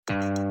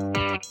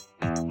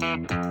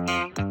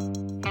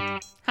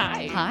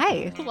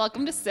Hi.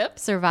 Welcome to Sip.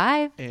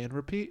 Survive. And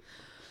repeat.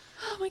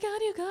 Oh my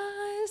God, you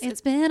guys.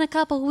 It's been a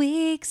couple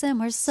weeks and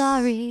we're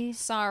sorry.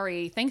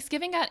 Sorry.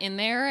 Thanksgiving got in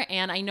there,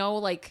 and I know,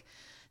 like,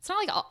 it's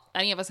not like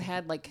any of us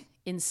had, like,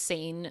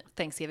 insane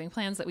Thanksgiving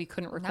plans that we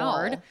couldn't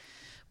record.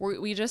 No.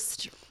 We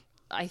just,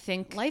 I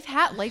think... Life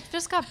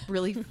just got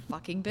really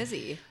fucking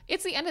busy.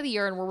 It's the end of the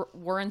year, and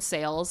we're in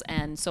sales,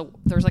 and so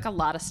there's, like, a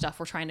lot of stuff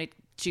we're trying to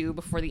do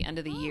before the end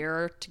of the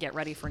year to get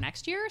ready for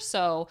next year,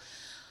 so...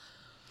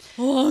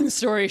 Long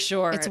story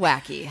short. It's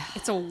wacky.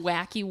 It's a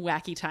wacky,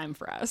 wacky time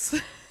for us.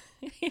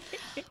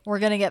 We're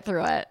going to get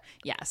through it.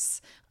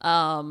 Yes.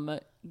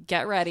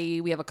 Get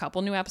ready. We have a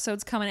couple new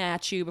episodes coming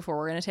at you before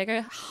we're going to take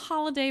a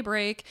holiday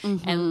break.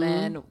 Mm-hmm.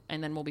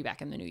 And then we'll be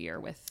back in the new year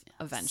with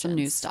a vengeance. Some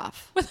new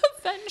stuff. With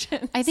a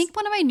vengeance. I think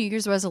one of my New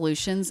Year's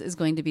resolutions is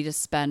going to be to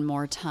spend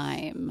more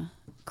time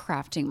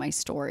crafting my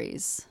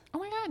stories Oh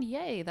my God.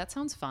 Yay. That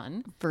sounds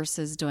fun.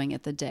 versus doing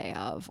it the day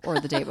of or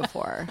the day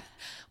before.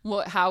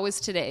 Well, how was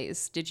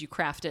today's? Did you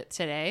craft it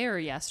today or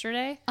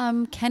yesterday?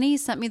 Kenny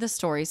sent me the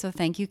story, so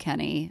thank you,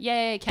 Kenny.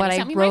 Yay. Kenny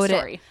sent me wrote my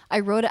story. I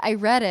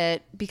read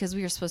it because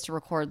we were supposed to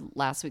record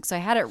last week. So I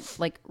had it,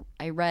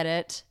 I read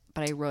it,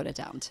 but I wrote it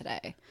down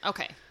today.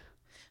 Okay.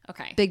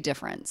 Big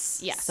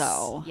difference. Yes.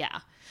 So yeah.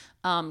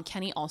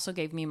 Kenny also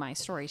gave me my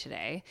story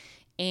today,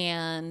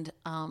 and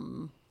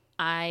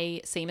I,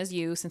 same as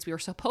you, since we were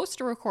supposed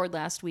to record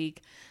last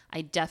week,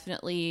 I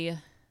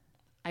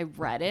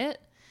read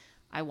it.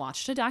 I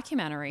watched a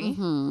documentary,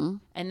 and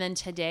then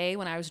today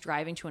when I was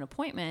driving to an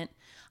appointment,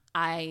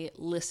 I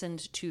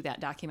listened to that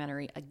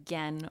documentary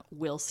again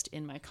whilst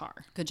in my car.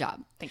 good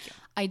job. Thank you.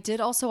 I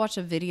did also watch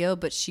a video,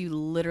 but she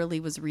literally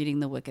was reading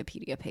the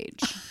Wikipedia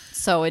page.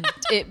 So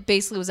it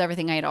basically was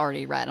everything I had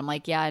already read. I'm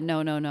like, yeah, no.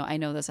 I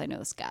know this.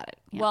 Got it.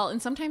 Yeah. Well,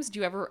 and sometimes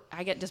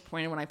I get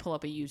disappointed when I pull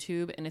up a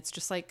YouTube and it's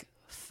just like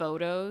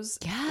photos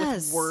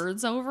Yes. with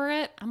words over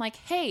it. I'm like,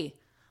 hey,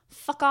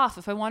 fuck off.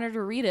 If I wanted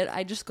to read it,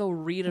 I just go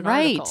read an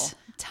right. article.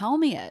 Tell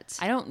me it.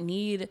 I don't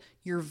need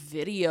your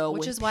video.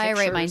 Which with is why I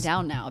write mine pictures.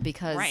 down now,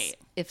 because Right.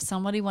 if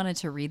somebody wanted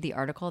to read the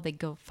article, they'd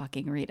go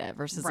fucking read it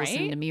versus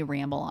listening Right? to me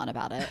ramble on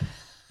about it.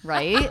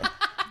 Right?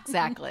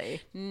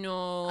 Exactly.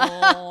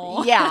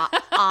 No. Yeah.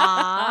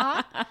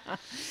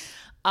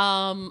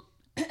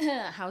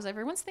 How's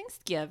everyone's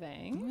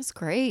Thanksgiving? It was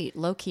great.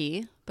 Low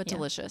key, but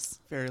delicious.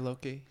 Very low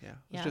key. Yeah. It was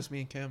Yeah. just me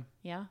and Kim.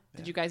 Yeah.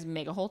 Did you guys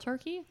make a whole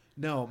turkey?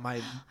 No, my I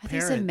think parents.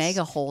 you said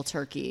mega hole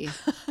turkey.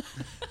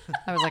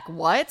 I was like,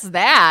 what's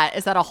that?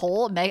 Is that a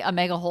hole? A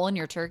mega hole in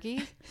your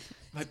turkey?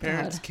 My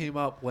parents came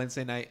up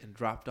Wednesday night and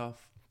dropped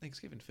off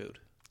Thanksgiving food.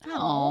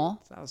 Oh,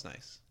 So that was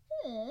nice.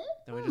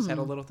 Then we just had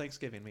a little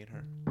Thanksgiving, me and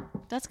her.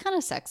 that's kind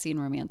of sexy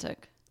and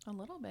romantic. A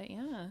little bit,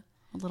 yeah.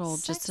 A little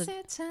Sexy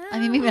I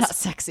mean, maybe times. not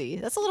sexy.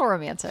 That's a little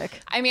romantic.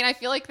 I mean, I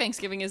feel like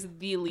Thanksgiving is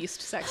the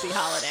least sexy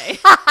holiday.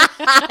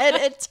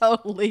 It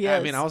totally is. I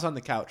mean, I was on the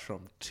couch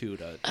from 2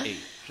 to 8.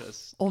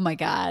 Just Oh my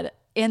God.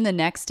 And the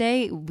next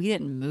day, we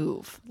didn't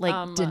move.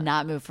 Did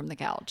not move from the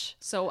couch.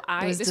 So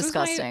It was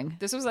disgusting.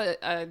 This was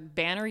a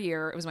banner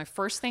year. It was my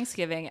first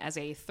Thanksgiving as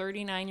a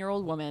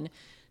 39-year-old woman,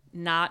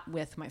 not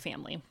with my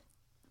family,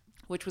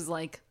 which was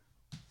like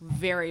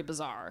very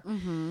bizarre.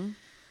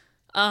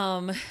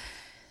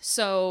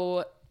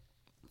 So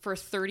for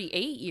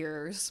 38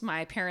 years,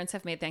 my parents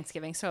have made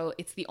Thanksgiving. So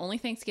it's the only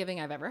Thanksgiving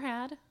I've ever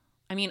had.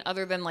 I mean,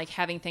 other than like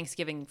having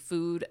Thanksgiving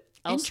food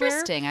elsewhere.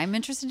 Interesting. I'm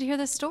interested to hear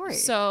this story.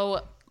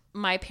 So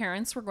my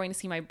parents were going to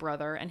see my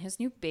brother and his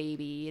new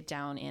baby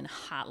down in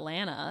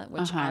Hotlanta,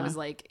 which I was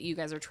like, you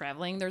guys are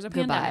traveling. There's a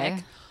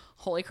pandemic.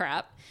 Holy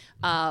crap.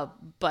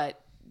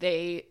 But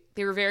they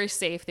were very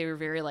safe. They were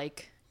very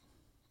like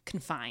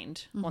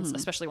confined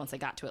especially once they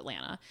got to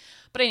Atlanta.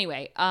 But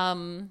anyway,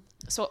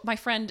 so my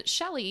friend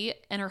Shelly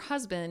and her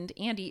husband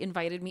Andy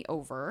invited me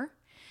over.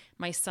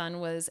 My son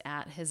was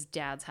at his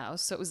dad's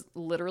house, so it was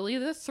literally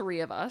the three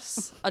of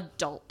us.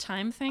 Adult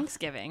time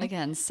Thanksgiving.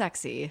 Again,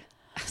 sexy.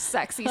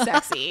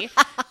 Sexy.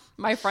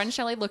 My friend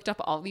Shelly looked up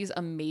all these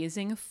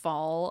amazing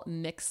fall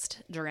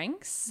mixed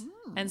drinks.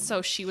 And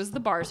so she was the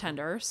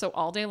bartender. So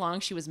all day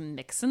long she was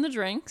mixing the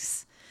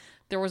drinks.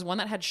 There was one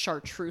that had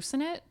chartreuse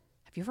in it.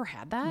 Have you ever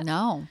had that?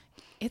 No.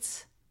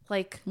 It's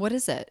like... What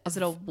is it? Is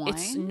it a wine?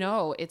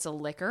 It's a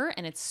liquor,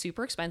 and it's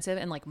super expensive,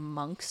 and like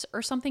monks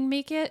or something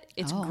make it.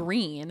 It's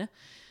green,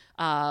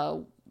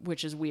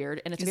 which is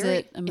weird. And it's Is very...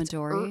 it a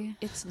Midori?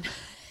 It's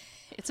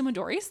a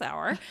Midori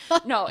sour.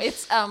 No,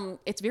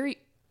 it's very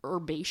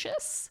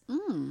herbaceous.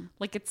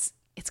 Like it's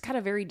got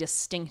a very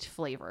distinct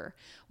flavor.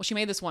 Well, she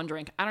made this one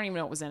drink. I don't even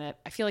know what was in it.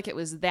 I feel like it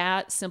was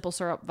that, simple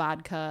syrup,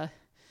 vodka,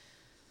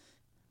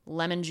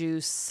 lemon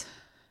juice,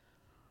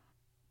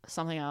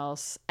 something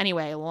else.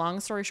 Anyway, long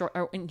story short,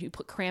 and you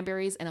put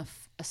cranberries and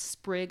a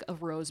sprig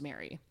of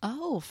rosemary.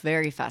 Oh,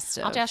 very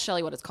festive. I'll have to ask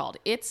Shelly what it's called.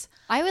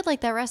 I would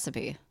like that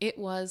recipe. It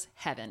was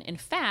heaven. In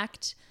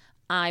fact,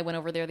 I went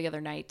over there the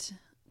other night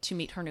to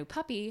meet her new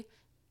puppy,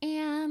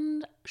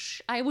 and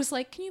I was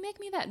like, can you make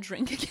me that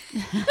drink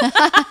again?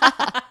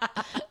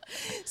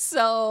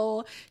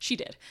 So she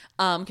did,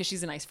 because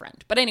she's a nice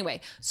friend. But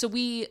anyway, so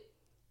we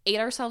ate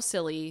ourselves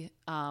silly.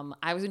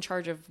 I was in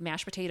charge of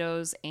mashed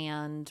potatoes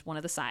and one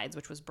of the sides,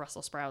 which was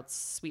Brussels sprouts,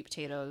 sweet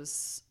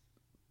potatoes,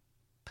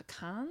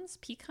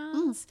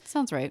 pecans,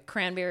 Sounds right.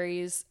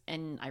 cranberries,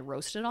 and I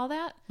roasted all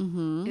that.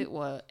 Mm-hmm. It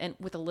was, and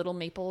with a little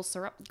maple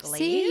syrup glaze.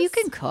 See, you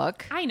can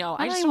cook. I know. I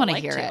don't just even want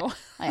wanna to hear it.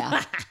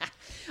 Yeah.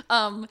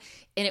 And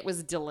it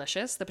was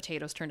delicious. The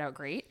potatoes turned out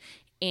great.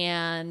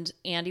 And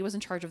Andy was in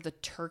charge of the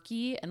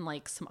turkey and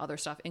like some other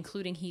stuff,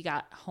 including he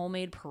got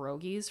homemade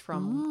pierogies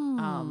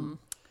from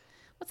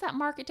what's that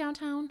market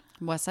downtown?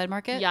 West Side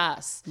Market?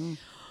 Yes.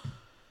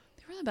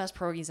 They were the best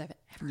pierogies I've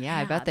ever Yeah,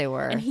 had. I bet they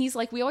were. And he's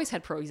like, we always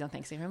had pierogies on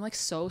Thanksgiving. I'm like,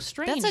 so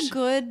strange. That's a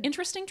good,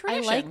 interesting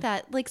tradition. I like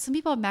that. Like some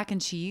people have mac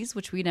and cheese,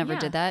 which we never Yeah.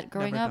 did that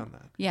growing Never up. done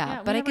that. Yeah, Yeah,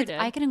 we but never did.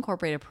 I could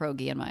incorporate a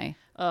pierogi in my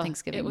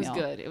Thanksgiving It was meal.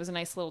 good. It was a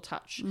nice little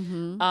touch.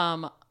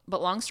 Mm-hmm.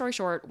 But long story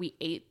short, we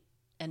ate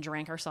and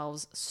drank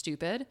ourselves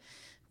stupid.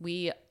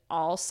 We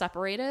all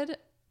separated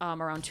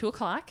around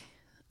 2:00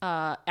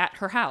 at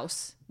her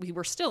house. We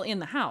were still in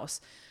the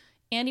house.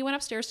 Andy went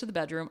upstairs to the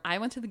bedroom. I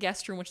went to the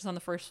guest room, which is on the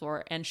first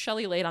floor, and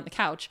Shelly laid on the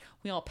couch.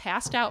 We all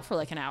passed out for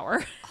like an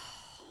hour.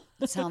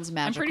 It sounds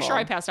magical. I'm pretty sure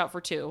I passed out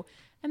for 2.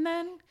 And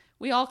then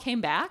we all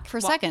came back. For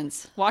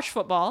seconds. Watched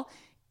football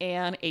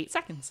and 8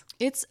 seconds.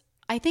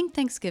 I think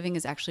Thanksgiving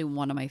is actually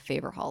one of my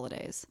favorite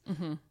holidays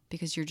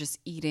because you're just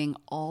eating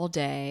all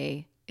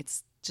day.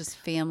 It's just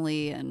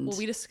family and Well,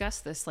 we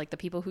discussed this. Like the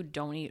people who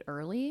don't eat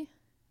early,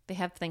 they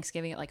have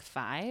Thanksgiving at like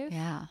 5.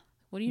 yeah.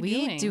 What are you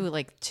we doing? do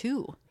like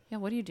 2. Yeah,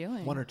 what are you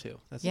doing? 1 or 2.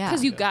 That's Yeah.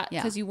 Because you good. got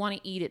Yeah. because you want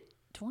to eat it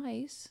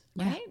twice,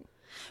 right?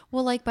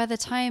 Well, like by the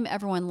time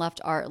everyone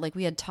left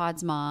we had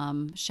Todd's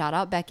mom, shout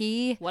out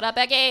Becky, What up,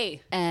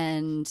 Becky?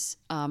 and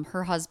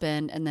her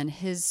husband, and then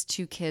his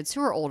 2 kids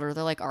who are older,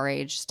 they're like our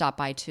age, stopped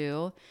by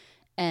too.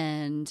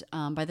 And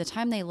by the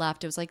time they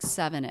left, it was like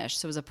 7-ish.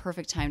 So it was a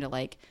perfect time to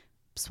like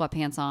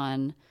sweatpants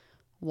on,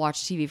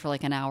 watch TV for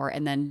like an hour,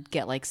 and then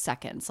get like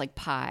seconds, like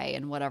pie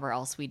and whatever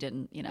else we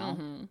didn't,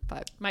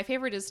 But My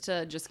favorite is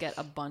to just get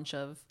a bunch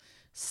of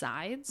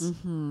sides.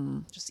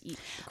 Just eat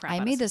the crap I out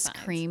of made some this sides.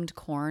 creamed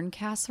corn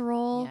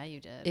casserole. Yeah, you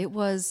did. It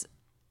was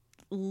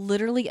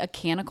literally a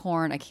can of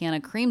corn, a can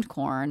of creamed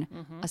corn,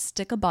 a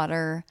stick of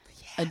butter,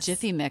 a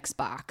Jiffy Mix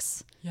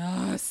box,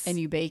 Yes. and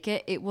you bake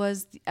it. It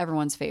was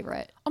everyone's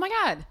favorite. Oh my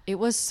God. It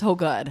was so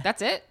good.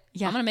 That's it?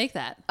 Yeah. I'm going to make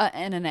that.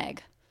 And an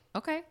egg.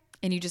 Okay.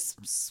 And you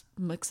just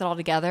mix it all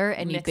together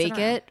and you Mix it bake around.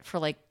 it for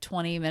like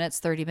 20 minutes,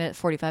 30 minutes,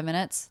 45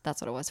 minutes.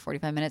 That's what it was,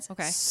 45 minutes.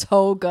 Okay.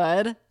 So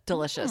good.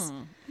 Delicious.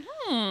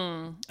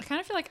 I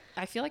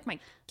feel like my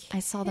kid I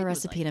saw the would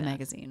recipe like in a that.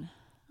 magazine.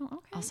 Oh,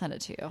 okay. I'll send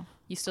it to you.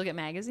 You still get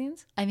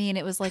magazines? I mean,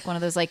 it was like one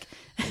of those like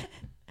it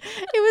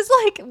was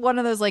like one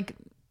of those like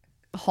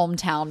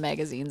hometown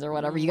magazines or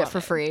whatever you get Love for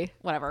it. free.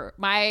 Whatever.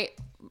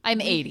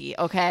 I'm 80,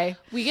 okay?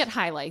 We get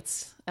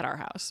highlights at our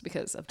house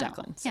because of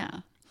Declan's. Yeah.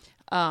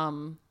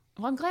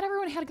 Well, I'm glad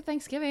everyone had a good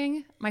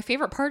Thanksgiving. My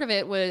favorite part of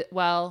it was,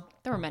 well,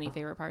 there were many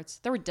favorite parts.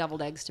 There were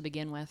deviled eggs to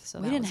begin with. So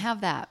We didn't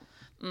have that.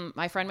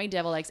 my friend made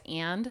deviled eggs,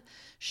 and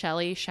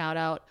Shelly, shout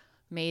out,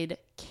 made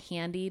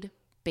candied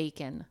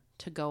bacon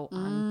to go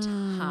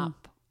on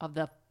top of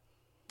the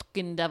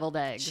fucking deviled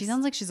eggs. She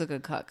sounds like she's a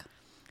good cook.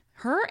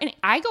 Her and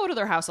I go to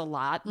their house a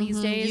lot these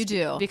days. You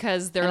do.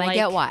 Because they're And like, I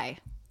get why.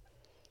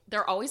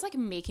 they're always like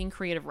making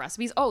creative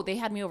recipes. Oh, they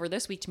had me over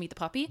this week to meet the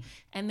puppy,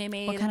 and they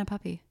made What kind of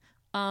puppy?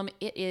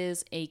 it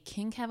is a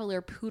King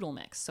Cavalier poodle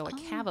mix, so a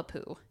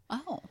Cavapoo.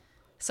 Oh.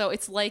 So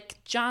it's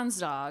like John's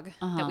dog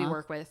that we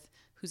work with,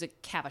 who's a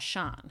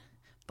Cavachon.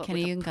 But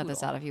Kenny, with a you can cut this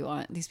poodle. out if you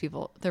want. These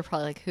people, they're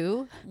probably like,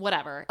 who?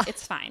 Whatever,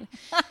 it's fine.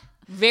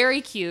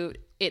 Very cute.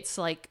 It's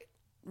like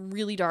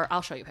really dark.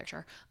 I'll show you a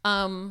picture.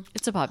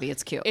 It's a puppy.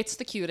 It's cute. It's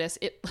the cutest.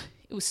 It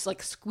was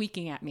like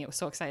squeaking at me. I was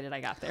so excited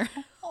I got there.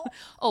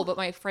 Oh, but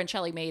my friend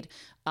Shelly made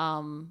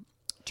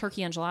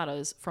turkey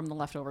enchiladas from the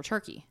leftover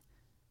turkey.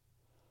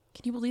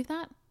 Can you believe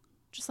that?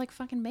 Just like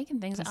fucking making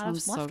things That out of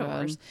sounds so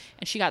leftovers. good.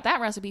 And she got that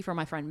recipe from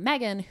my friend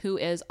Megan, who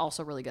is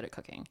also really good at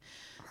cooking.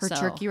 Her So,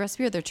 turkey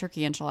recipe or their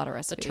turkey enchilada the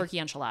recipe? turkey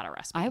enchilada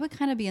recipe. I would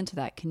kind of be into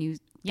that. Can you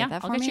Yeah, get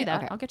that for I'll get me? you that.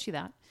 Okay. I'll get you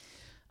that.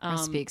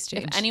 Recipe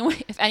exchange.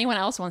 If anyone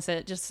else wants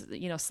it, just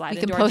slide we it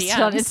can into our post it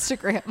on DMs.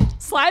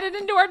 Instagram. Slide it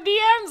into our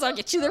DMs. I'll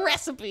get you the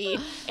recipe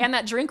and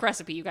that drink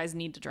recipe. You guys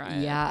need to try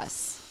it.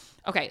 Yes.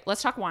 Okay,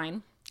 let's talk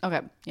wine Okay.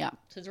 Yeah.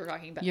 since we're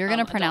talking about. You're going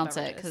to adult pronounce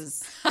it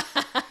beverages.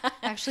 because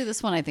actually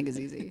this one I think is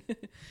easy.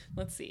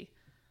 Let's see,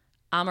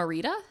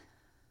 Amarita.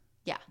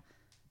 Yeah.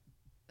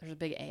 There's a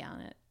big A on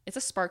it. It's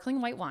a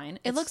sparkling white wine.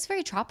 It looks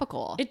very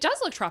tropical. It does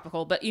look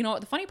tropical, but you know what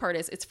the funny part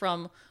is? It's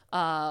from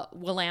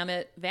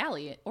Willamette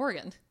Valley,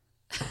 Oregon.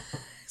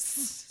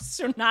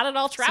 So not at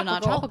all so tropical.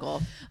 not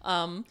tropical.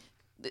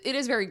 It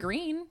is very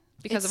green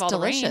because It's of all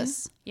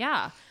delicious. the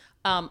rain.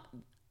 Yeah.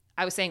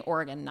 I was saying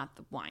Oregon, not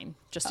the wine,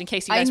 just in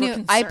case you I guys were knew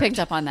concerned. I picked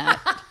up on that,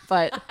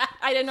 but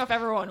I didn't know if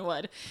everyone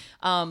would.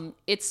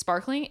 It's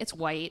sparkling. It's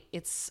white.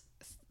 It's,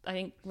 I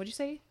think, what'd you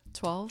say?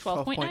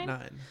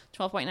 12.9.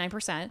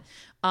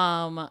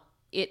 12.9%.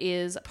 It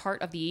is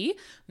part of the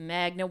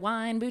Magna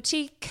Wine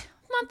Boutique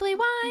monthly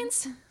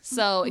wines.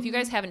 So if you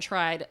guys haven't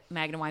tried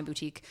Magna Wine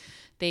Boutique,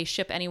 they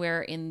ship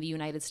anywhere in the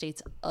United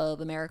States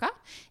of America,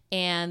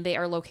 and they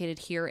are located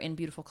here in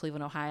beautiful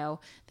Cleveland, Ohio.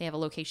 They have a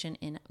location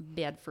in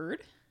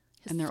Bedford.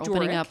 And they're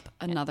opening up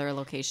another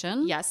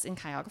location. Yes, in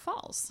Cuyahoga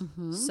Falls.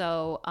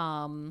 So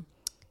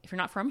if you're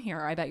not from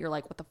here, I bet you're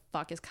like, what the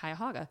fuck is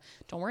Cuyahoga?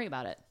 Don't worry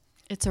about it.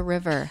 It's a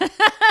river.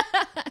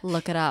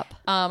 Look it up.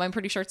 I'm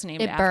pretty sure it's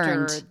named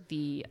after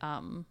the,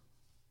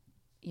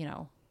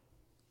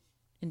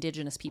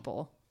 indigenous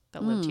people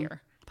that lived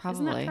here.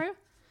 Probably. Isn't that true?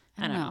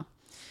 I don't know.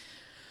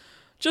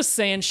 Just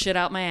saying shit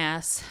out my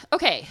ass.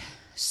 Okay,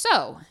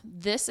 so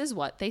this is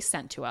what they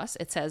sent to us.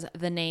 It says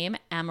the name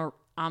Amrita.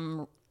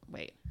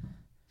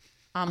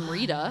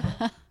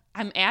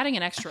 I'm adding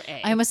an extra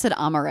A. I almost said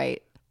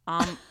Amorite.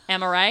 Am I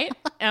right?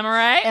 Am I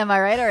right? Am I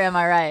right or am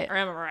I right? Or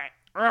am I right?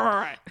 Or am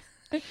I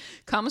right?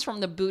 Comes from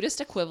the Buddhist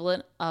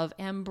equivalent of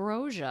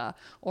ambrosia,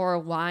 or a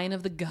wine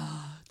of the gods.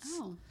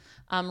 Oh.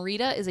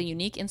 Amrita is a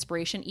unique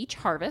inspiration each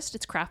harvest.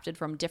 It's crafted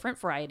from different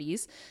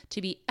varieties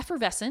to be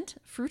effervescent,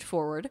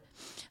 fruit-forward.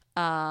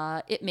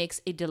 It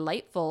makes a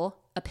delightful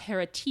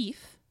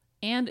aperitif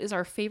and is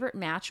our favorite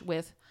match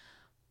with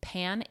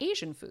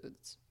Pan-Asian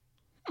foods.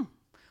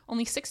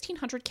 Only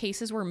 1,600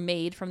 cases were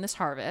made from this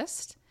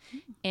harvest.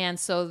 And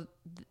so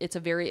it's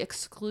a very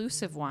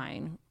exclusive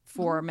wine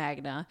for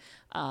Magna,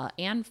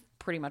 and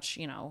pretty much,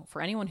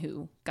 for anyone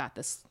who got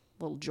this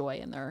little joy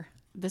in their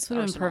This would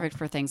have been perfect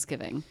for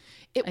Thanksgiving.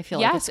 I feel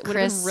yes, like it's it would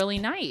have been really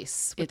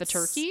nice with the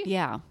turkey.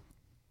 Yeah.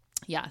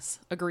 Yes,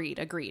 agreed.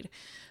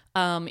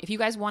 If you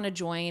guys want to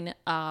join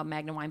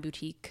Magna Wine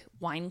Boutique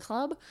Wine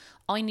Club,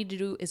 all you need to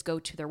do is go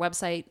to their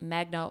website,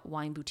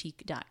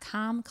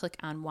 magnawineboutique.com, click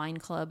on Wine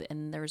Club,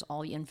 and there's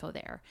all the info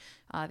there.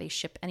 They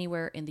ship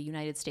anywhere in the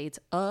United States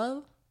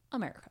of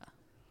America.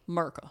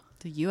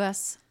 The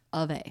U.S.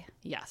 of A.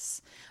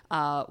 Yes.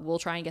 We'll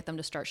try and get them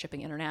to start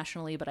shipping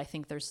internationally, but I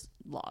think there's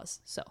laws,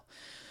 so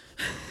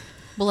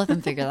We'll let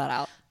them figure that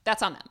out.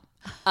 that's on them.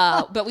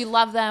 But we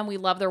love them. We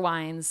love their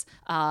wines.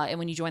 And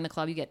when you join the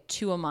club, you get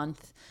 2 a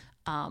month.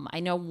 I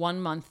know 1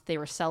 month they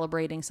were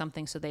celebrating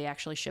something, so they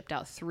actually shipped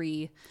out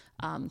 3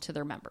 to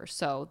their members.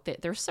 So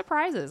there's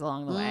surprises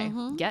along the way.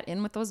 Get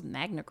in with those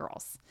Magna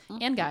girls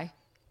and guy.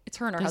 It's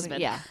her and her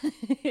husband. Yeah.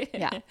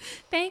 Yeah.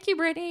 Thank you,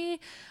 Brittany.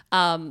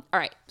 All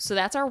right, so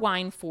that's our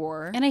wine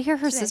for. And I hear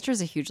her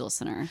sister's a huge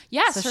listener.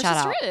 Yes, so her shout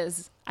sister out.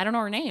 is. I don't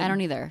know her name. I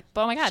don't either.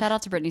 But oh my God. Shout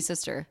out to Brittany's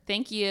sister.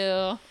 Thank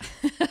you.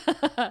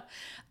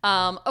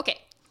 Okay,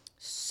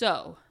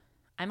 so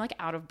I'm like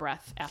out of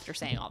breath after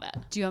saying all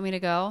that. Do you want me to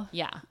go?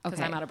 Yeah, because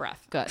Okay. I'm out of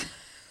breath. Good.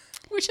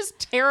 Which is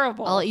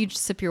terrible. I'll let you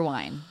sip your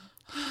wine.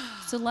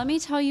 So let me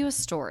tell you a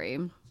story.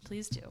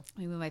 Please do. Let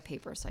me move my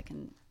paper so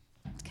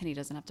Kenny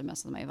doesn't have to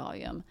mess with my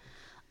volume.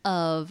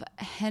 Of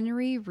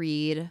Henry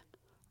Reed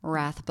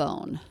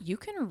Rathbone. You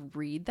can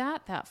read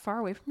that far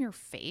away from your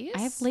face? I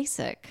have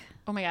LASIK.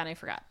 Oh my God, I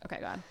forgot. Okay,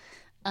 go ahead.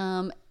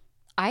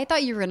 I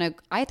thought you were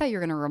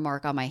gonna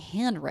remark on my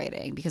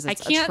handwriting because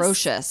it's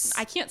atrocious.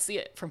 I can't see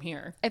it from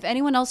here. If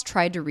anyone else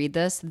tried to read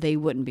this, they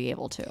wouldn't be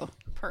able to.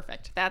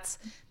 Perfect. That's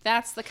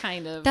the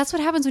kind of. That's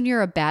what happens when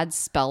you're a bad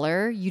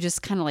speller. You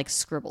just kind of like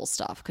scribble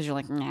stuff because you're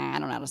like, nah, I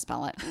don't know how to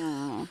spell it.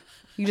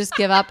 You just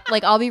give up.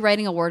 Like I'll be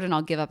writing a word and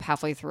I'll give up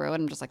halfway through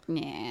and I'm just like,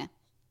 nah.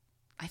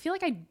 I feel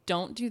like I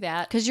don't do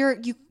that. Because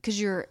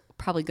you're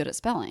probably good at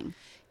spelling.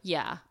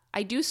 Yeah,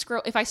 I do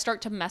scroll. If I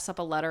start to mess up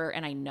a letter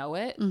and I know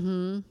it,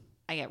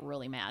 I get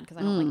really mad because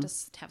I don't like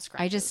to have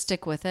scratches. I just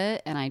stick with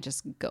it and I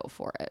just go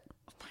for it.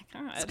 Oh my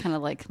God. It's kind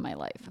of like my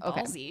life.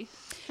 Okay. Ballsy.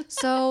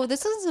 So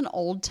this is an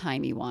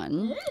old-timey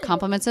one.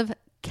 Compliments of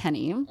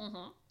Kenny.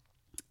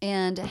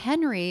 And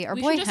Henry, our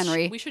boy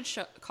Henry. We should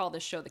call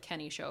this show the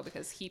Kenny Show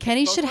because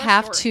Kenny should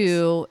have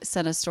to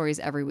send us stories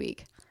every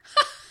week.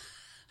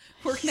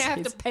 We're going to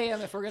have to pay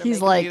him if we're going to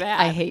He's make like, him do that.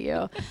 I hate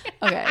you.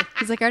 Okay.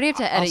 He's like, I already have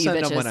to I'll edit you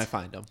send bitches. them when I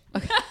find them.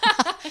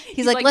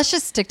 He's like, let's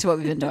just stick to what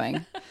we've been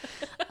doing.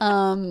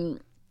 I'm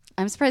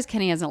surprised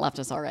Kenny hasn't left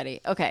us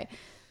already. Okay.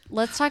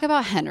 Let's talk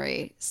about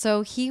Henry.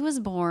 So he was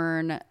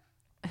born,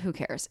 who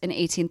cares, in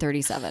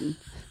 1837.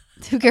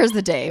 Who cares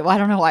the day? Well, I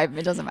don't know why.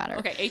 It doesn't matter.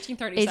 Okay,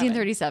 1837.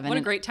 1837. What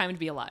a great time to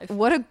be alive.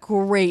 What a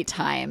great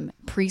time.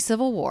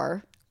 Pre-Civil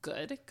War.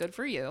 Good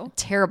for you.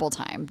 Terrible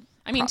time.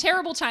 I mean,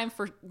 terrible time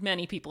for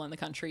many people in the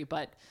country,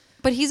 but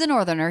he's a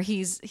Northerner.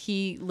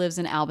 He lives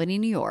in Albany,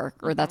 New York,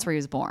 or that's where he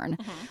was born.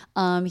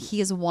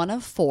 He is one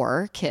of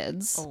 4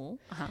 kids. small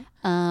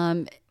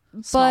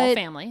But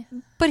family.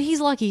 But he's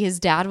lucky. His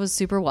dad was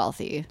super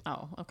wealthy.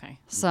 Oh, okay.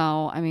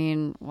 So, I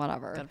mean,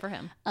 whatever. Good for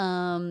him.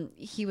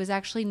 He was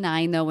actually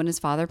 9 though when his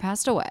father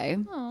passed away,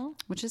 Oh,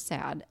 which is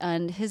sad.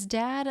 And his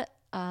dad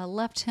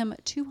left him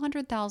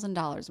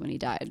 $200,000 when he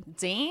died,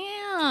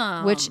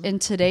 damn. which in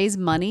today's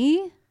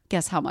money,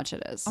 guess how much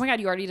it is? Oh my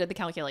God, you already did the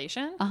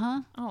calculation?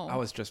 Uh-huh. Oh. I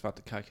was just about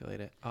to calculate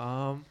it.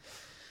 $6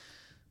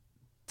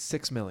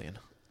 million.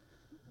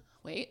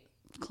 Wait.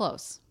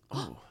 Close.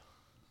 Oh,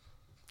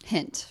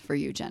 Hint for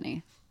you,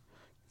 Jenny.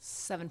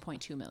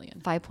 7.2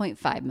 million.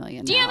 5.5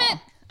 million. Damn now. it.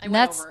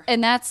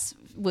 That's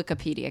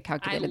Wikipedia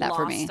calculated that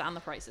for me. On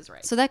The Price is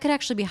Right. So that could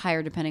actually be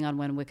higher depending on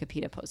when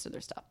Wikipedia posted their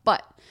stuff.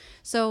 But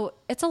so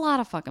it's a lot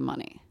of fucking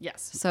money.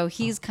 Yes. So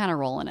he's kind of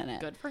rolling in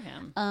it. Good for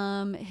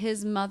him.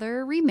 His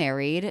mother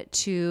remarried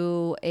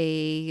to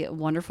a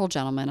wonderful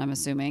gentleman, I'm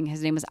assuming.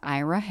 His name was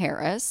Ira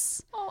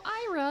Harris. Oh,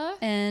 Ira.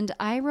 And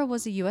Ira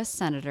was a U.S.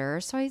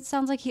 senator. So it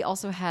sounds like he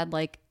also had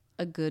like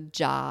a good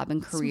job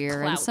and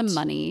career and some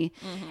money.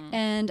 Mm-hmm.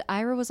 And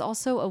Ira was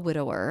also a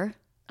widower.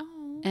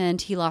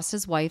 And he lost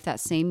his wife that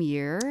same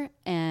year,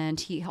 and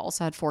he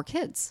also had 4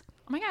 kids.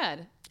 Oh my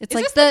God! It's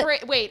like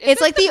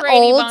the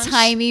old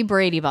timey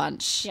Brady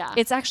Bunch. Yeah,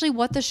 it's actually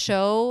what the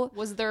show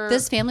was.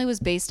 This family was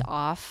based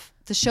off.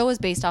 The show was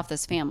based off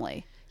this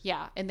family.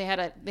 Yeah, and they had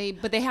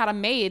a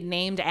maid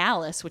named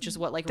Alice, which is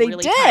what like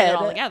really tied it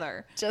all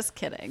together. Just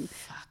kidding.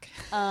 Fuck.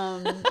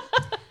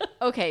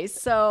 Okay,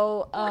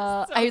 so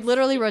I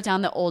literally wrote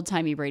down the old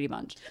timey Brady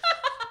Bunch.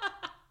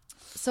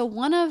 So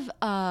one of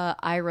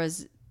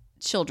Ira's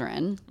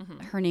children,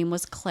 her name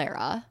was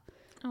Clara.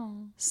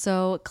 Oh.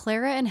 So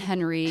Clara and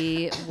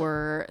Henry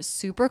were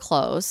super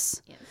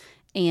close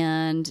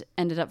and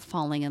ended up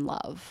falling in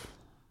love.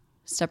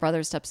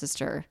 Stepbrother,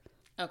 stepsister.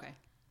 Okay.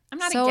 I'm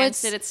not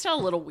against it. It's still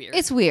a little weird.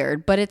 It's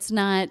weird, but it's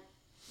not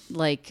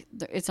like,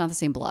 it's not the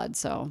same blood.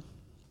 So,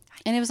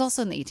 and it was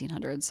also in the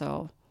 1800s.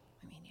 So,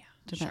 I mean, yeah.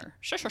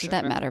 Sure. Did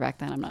that matter back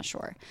then? I'm not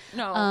sure.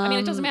 No, I mean,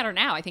 it doesn't matter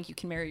now. I think you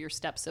can marry your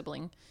step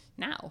sibling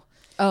now.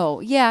 Oh,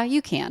 yeah,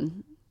 you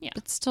can. Yeah.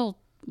 It's still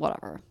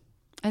whatever.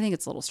 I think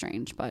it's a little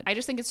strange, but I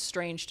just think it's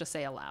strange to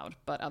say aloud,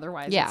 but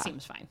otherwise it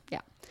seems fine.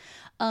 Yeah.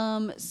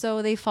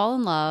 So they fall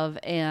in love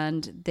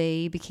and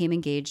they became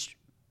engaged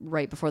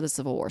right before the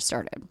Civil War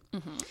started.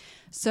 Mm-hmm.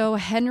 So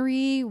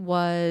Henry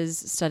was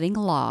studying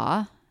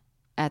law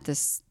at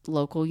this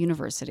local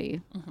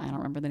university. I don't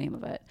remember the name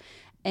of it.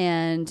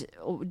 And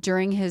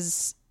during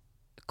his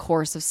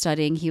course of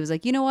studying, he was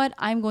like, you know what?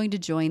 I'm going to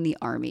join the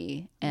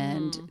army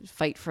and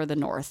fight for the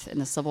North in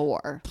the Civil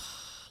War.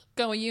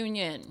 Go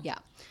Union. Yeah.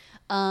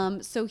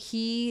 So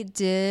he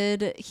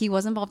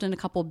was involved in a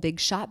couple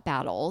big shot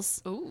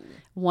battles. Ooh.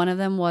 One of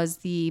them was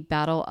the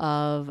Battle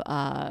of,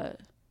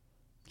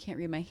 can't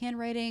read my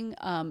handwriting,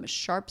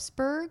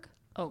 Sharpsburg.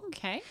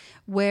 Okay.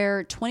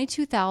 Where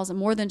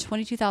more than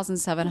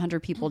 22,700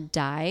 people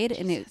died,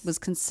 and it was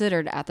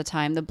considered at the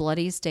time the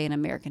bloodiest day in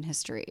American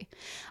history.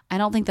 I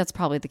don't think that's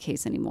probably the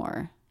case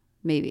anymore.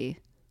 Maybe.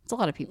 It's a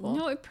lot of people.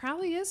 No, it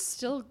probably is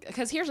still,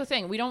 because here's the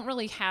thing. We don't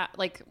really have,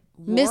 like...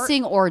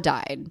 Missing or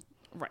died.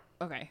 Right.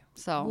 Okay.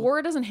 So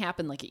war doesn't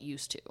happen like it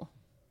used to.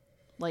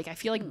 Like, I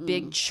feel like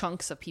big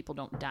chunks of people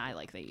don't die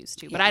like they used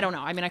to. But I don't know.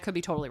 I mean, I could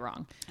be totally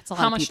wrong. It's a lot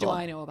How of much people. do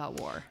I know about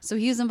war? So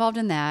he was involved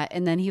in that.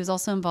 And then he was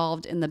also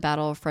involved in the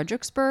Battle of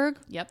Fredericksburg.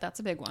 Yep,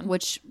 that's a big one.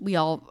 Which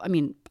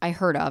I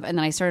heard of. And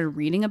then I started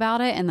reading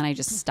about it. And then I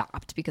just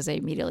stopped because I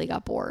immediately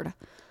got bored.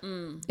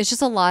 It's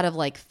just a lot of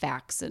like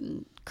facts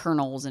and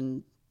colonels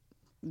and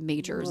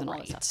majors and all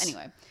that stuff.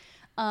 Anyway.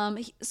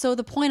 So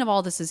the point of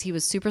all this is he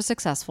was super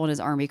successful in his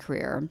army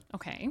career.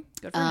 Okay,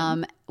 good for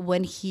him.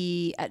 When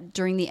he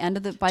during the end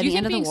of the Do you think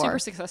end of the war, super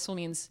successful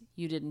means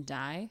you didn't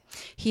die?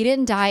 He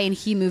didn't die, and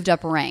he moved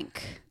up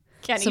rank.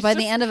 Kenny's so by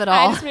the end of it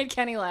all, I just made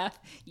Kenny laugh.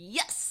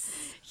 Yes,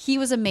 he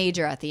was a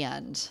major at the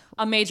end.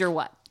 A major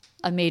what?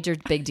 A major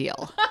big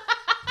deal.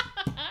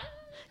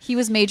 He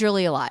was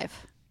majorly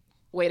alive.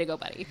 Way to go,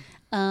 buddy.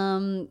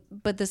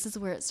 But this is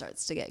where it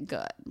starts to get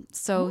good.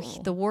 So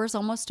the war's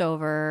almost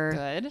over.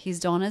 Good. He's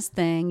doing his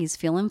thing. He's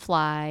feeling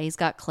fly. He's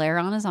got Claire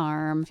on his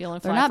arm. Feeling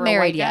They're fly not for a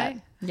married white yet.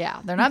 guy?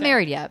 Yeah, they're not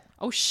married yet.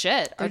 Oh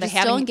shit! They're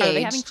still engaged. Are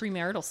they having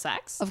premarital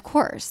sex? Of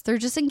course, they're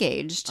just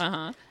engaged.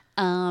 Uh-huh.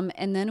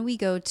 And then we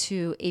go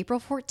to April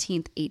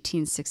 14th,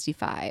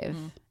 1865.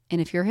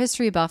 And if you're a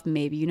history buff,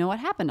 maybe you know what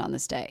happened on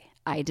this day.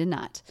 I did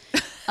not.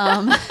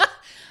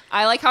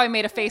 I like how I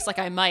made a face like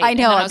I might. I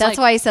know. That's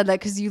why I said that,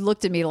 because you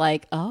looked at me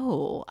like,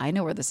 oh, I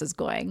know where this is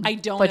going. I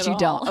don't But at you all.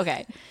 don't.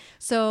 Okay.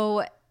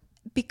 So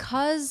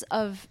because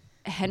of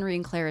Henry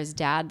and Clara's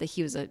dad, that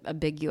he was a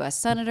big U.S.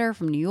 senator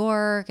from New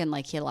York, and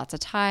like he had lots of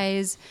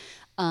ties,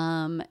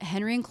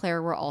 Henry and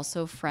Clara were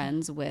also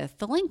friends with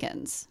the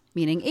Lincolns,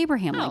 meaning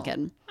Abraham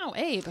Lincoln. Oh,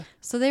 Abe.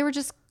 So they were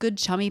just good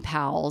chummy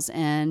pals,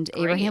 and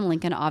Abraham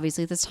Lincoln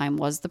obviously at this time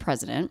was the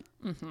president.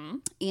 Mm-hmm.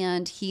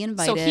 And he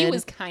invited... So he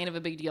was kind of a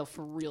big deal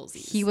for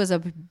realsies. He was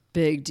a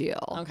big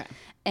deal. Okay.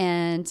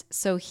 And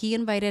so he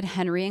invited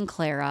Henry and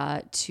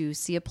Clara to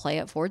see a play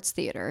at Ford's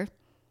Theater.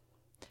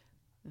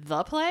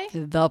 The play?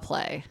 The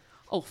play.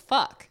 Oh,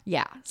 fuck.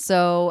 Yeah.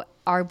 So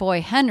our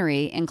boy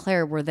Henry and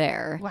Clara were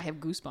there. Oh, I have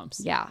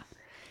goosebumps. Yeah.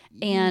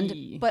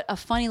 But a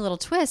funny little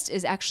twist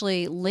is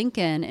actually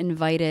Lincoln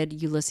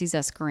invited Ulysses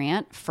S.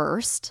 Grant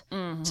first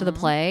to the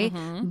play,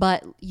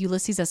 but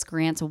Ulysses S.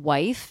 Grant's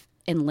wife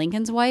and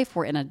Lincoln's wife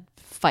were in a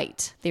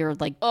fight. They were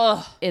like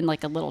in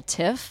like a little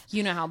tiff.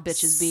 You know how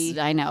bitches be.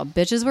 I know.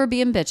 Bitches were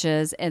being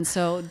bitches. And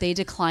so they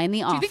declined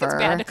the offer. Do you think it's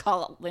bad to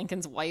call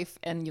Lincoln's wife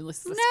and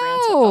Ulysses S.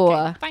 No.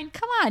 Grant? Okay, fine.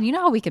 Come on. You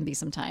know how we can be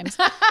sometimes.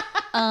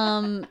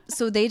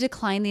 So they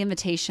declined the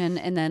invitation,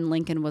 and then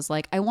Lincoln was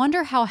like, I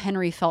wonder how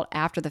Henry felt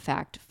after the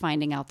fact,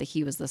 finding out that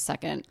he was the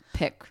second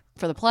pick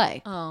for the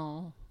play.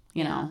 Oh.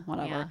 You know,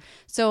 whatever. Yeah.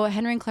 So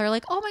Henry and Claire are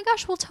like, oh my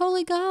gosh, we'll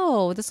totally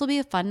go. This will be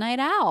a fun night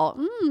out.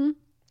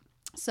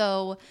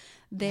 So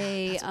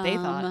they, that's what they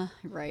thought.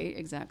 Right,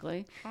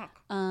 exactly.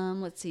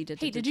 Let's see.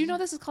 Hey, did you know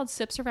this is called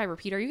Sip, Survive,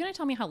 Repeat? Are you going to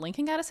tell me how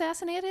Lincoln got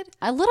assassinated?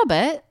 A little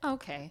bit,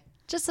 Okay.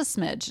 just a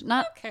smidge,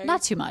 not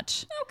too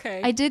much.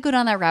 Okay. I did go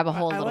down that rabbit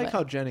hole a I little like bit.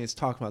 how Jenny is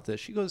talking about this.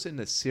 She goes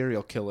into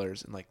serial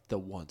killers and like the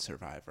one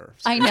survivor.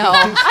 I know,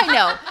 I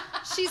know.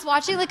 She's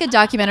watching like a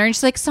documentary, and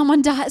she's like,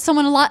 someone died,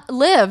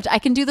 lived. I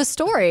can do the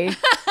story.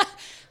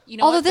 You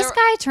know Although what? this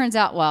guy turns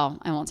out, well,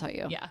 I won't tell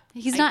you. Yeah.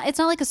 He's not. It's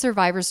not like a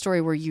Survivor story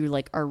where you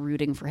like are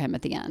rooting for him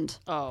at the end.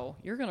 Oh,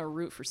 you're going to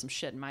root for some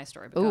shit in my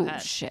story, but go Oh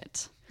ahead.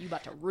 shit. You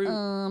about to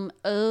root.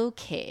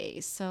 Okay.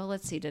 So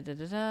let's see.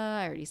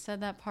 I already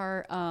said that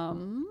part.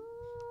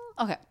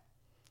 Okay.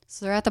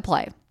 So they're at the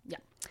play. Yeah.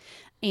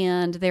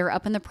 And they were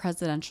up in the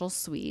presidential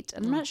suite.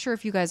 And I'm not sure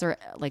if you guys are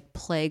like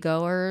play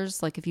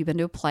goers. Like if you've been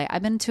to a play.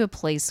 I've been to a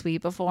play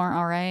suite before.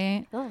 All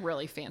right. We're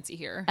really fancy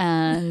here.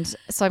 And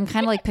so I'm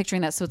kind of like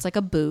picturing that. So it's like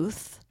a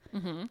booth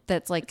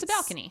that's like It's a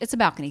balcony. It's a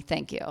balcony.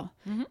 Thank you.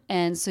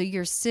 And so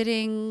you're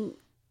sitting.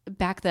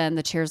 Back then,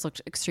 the chairs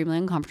looked extremely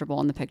uncomfortable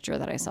in the picture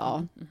that I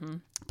saw.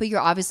 But you're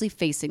obviously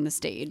facing the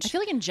stage. I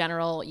feel like in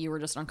general, you were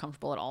just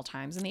uncomfortable at all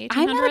times in the 1800s.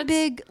 I'm not a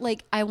big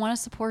like. I want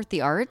to support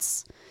the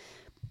arts,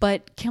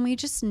 but can we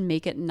just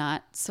make it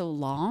not so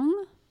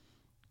long?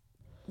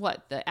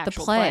 What, the The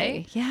actual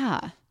play,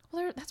 yeah.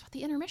 Well, that's what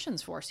the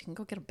intermission's for, so you can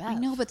go get a bed. I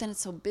know, but then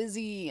it's so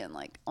busy and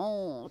like,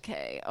 oh,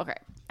 okay.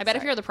 I bet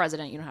if you're the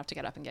president, you don't have to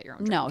get up and get your own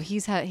drink. No,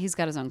 he's got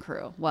his own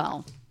crew.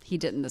 Well, he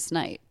didn't this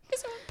night.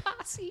 His own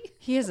posse.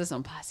 He has his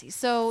own posse.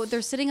 So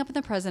they're sitting up in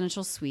the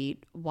presidential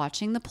suite,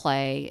 watching the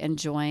play,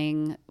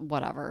 enjoying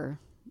whatever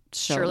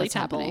show Shirley that's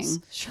Temples.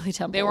 happening. Shirley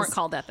Temples. They weren't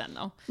called that then,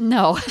 though.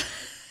 No.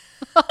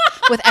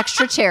 With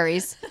extra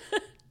cherries.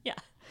 Yeah.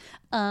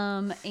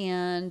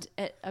 And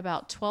at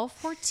about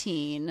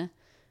 12:14,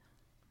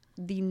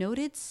 the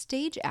noted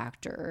stage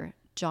actor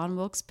John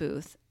Wilkes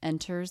Booth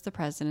enters the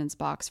president's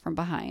box from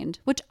behind,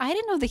 which I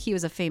didn't know that he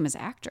was a famous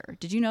actor.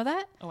 Did you know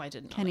that? Oh, I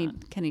didn't know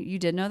that. Kenny, you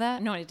did know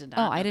that? No, I did not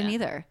Oh, know I didn't that.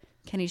 either.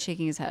 Kenny's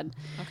shaking his head.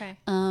 Okay.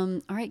 All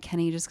right,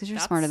 Kenny, just because you're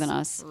smarter than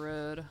us.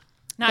 Rude.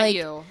 Not Like-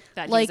 you.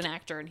 That he like- was an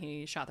actor and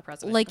he shot the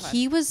president. Like Go ahead.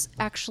 he was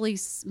actually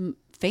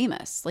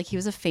famous. Like he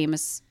was a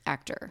famous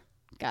actor.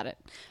 Got it.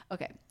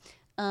 Okay.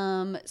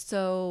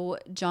 So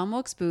John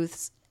Wilkes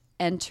Booth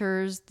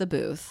enters the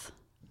booth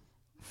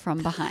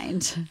from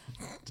behind,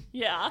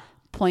 Yeah.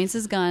 points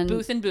his gun,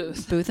 Booth and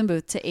Booth.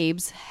 to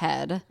Abe's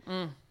head,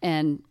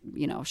 and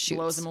shoots,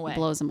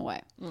 Blows him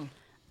away.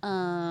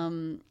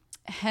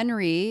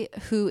 Henry,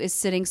 who is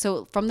sitting,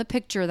 so from the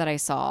picture that I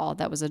saw,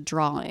 that was a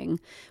drawing,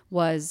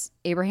 was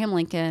Abraham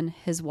Lincoln,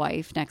 his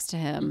wife next to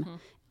him,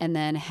 and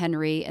then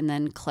Henry, and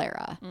then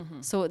Clara.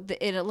 So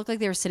it looked like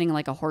they were sitting in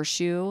like a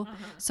horseshoe.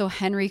 So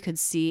Henry could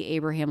see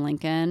Abraham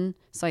Lincoln.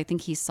 So I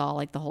think he saw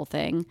like the whole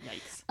thing.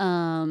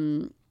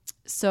 Yikes.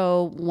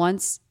 So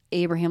once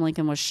Abraham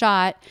Lincoln was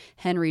shot,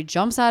 Henry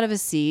jumps out of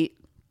his seat,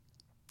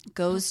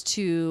 goes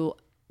to,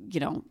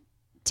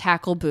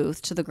 tackle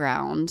Booth to the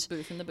ground.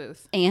 Booth in the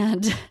booth.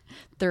 And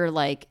they're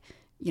like,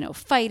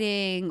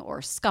 fighting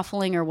or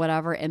scuffling or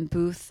whatever. And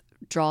Booth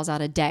draws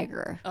out a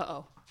dagger.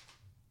 Uh-oh.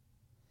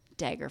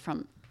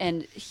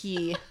 And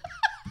he,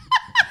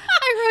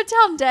 I wrote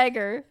down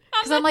dagger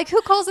because I'm like, who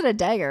calls it a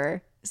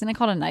dagger? Isn't it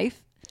called a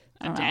knife?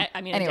 I don't know. A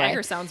Anyway.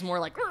 dagger sounds more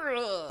like...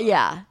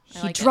 Yeah. He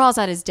like it. draws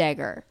out his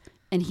dagger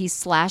and he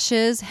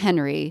slashes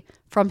Henry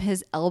from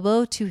his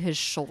elbow to his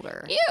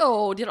shoulder.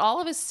 Ew, did all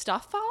of his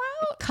stuff fall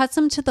out? Cuts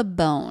him to the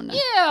bone.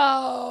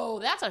 Ew,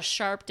 that's a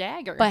sharp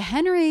dagger. But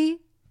Henry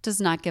does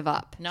not give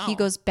up. No. He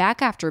goes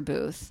back after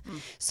Booth.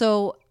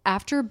 So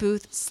after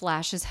Booth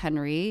slashes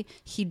Henry,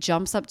 he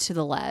jumps up to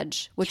the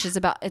ledge, which is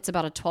about a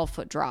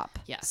 12-foot drop.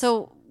 Yes.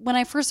 So when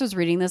I first was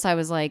reading this, I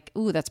was like,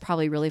 ooh, that's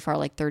probably really far,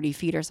 like 30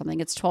 feet or something.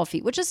 It's 12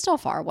 feet, which is still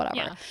far, whatever.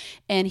 Yeah.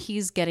 And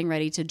he's getting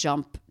ready to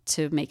jump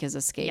to make his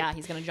escape. yeah,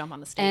 he's going to jump on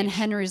the stage. And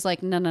Henry's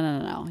like,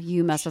 no,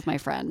 you mess with my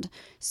friend.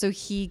 So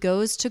he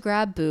goes to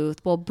grab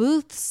Booth. Well,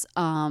 Booth's,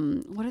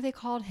 what are they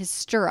called? His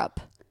stirrup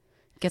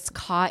gets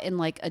caught in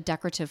like a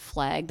decorative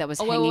flag that was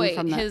hanging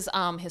from the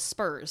his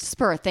spurs.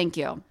 spur. Thank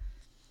you.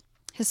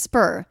 His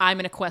spur. I'm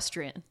an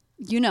equestrian.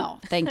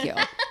 Thank you.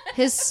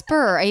 His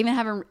spur. I even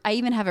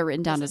have it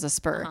written down as a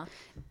spur.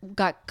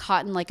 Got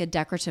caught in like a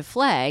decorative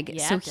flag,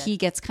 Yeah, so it did. he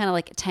gets kind of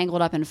like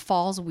tangled up and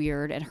falls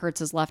weird and hurts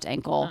his left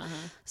ankle.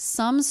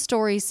 Some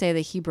stories say that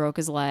he broke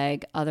his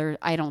leg.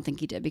 I don't think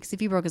he did, because if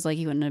he broke his leg,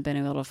 he wouldn't have been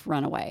able to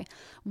run away.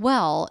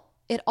 Well,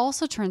 it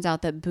also turns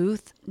out that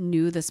Booth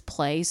knew this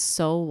play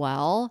so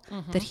well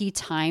that he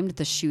timed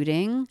the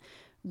shooting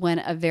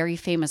when a very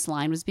famous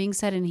line was being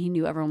said, and he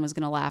knew everyone was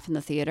going to laugh in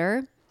the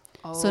theater.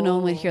 So no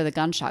one would hear the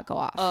gunshot go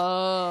off.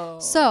 Oh.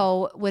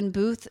 So when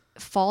Booth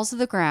falls to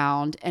the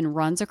ground and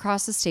runs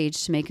across the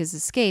stage to make his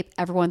escape,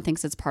 everyone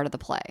thinks it's part of the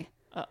play.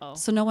 Uh-oh.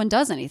 So no one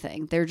does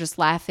anything. They're just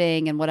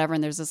laughing and whatever.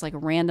 And there's this like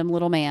random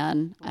little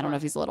man. I don't know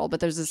if he's little, but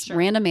there's this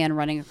random man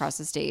running across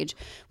the stage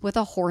with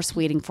a horse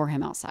waiting for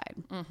him outside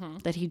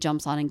that he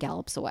jumps on and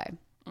gallops away.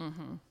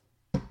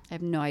 I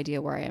have no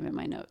idea where I am in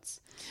my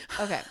notes.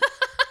 Okay.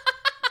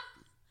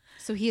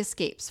 So he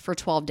escapes for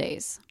 12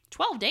 days.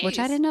 12 days? Which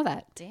I didn't know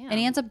that. Damn. And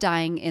he ends up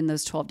dying in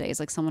those 12 days.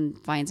 Like someone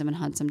finds him and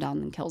hunts him down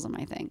and kills him,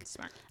 I think.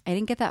 Smart. I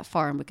didn't get that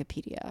far in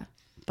Wikipedia,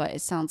 but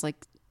it sounds like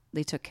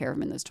they took care of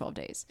him in those 12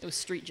 days. It was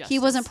street justice. He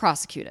wasn't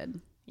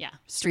prosecuted. Yeah.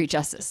 Street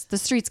justice. The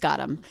streets got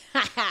him.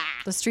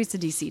 The streets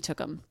of DC took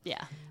him.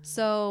 Yeah.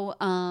 So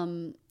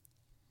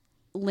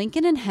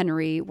Lincoln and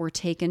Henry were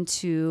taken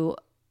to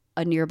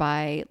a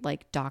nearby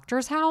like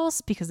doctor's house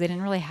because they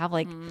didn't really have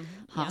like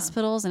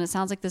hospitals. And it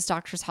sounds like this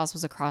doctor's house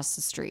was across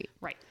the street.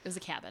 Right. It was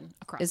a cabin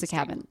across Is the a street.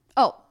 cabin.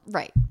 Oh,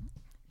 right.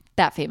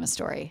 That famous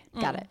story.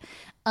 Got it.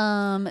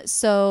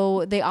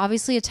 So they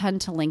obviously attend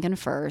to Lincoln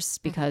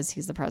first because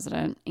he's the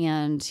president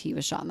and he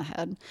was shot in the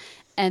head.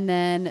 And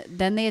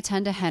then they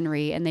attend to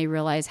Henry and they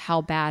realize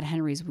how bad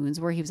Henry's wounds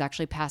were. He was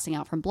actually passing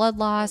out from blood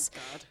loss.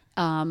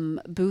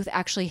 Booth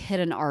actually hit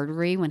an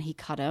artery when he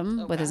cut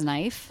him with his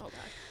knife.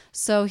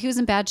 So he was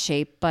in bad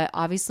shape, but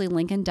obviously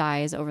Lincoln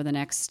dies over the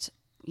next,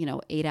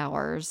 8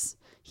 hours.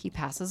 He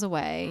passes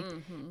away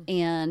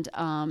and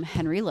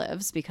Henry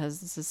lives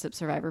because this is SIP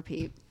survivor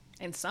Pete.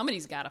 And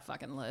somebody's got to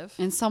fucking live.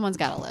 And someone's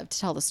got to live to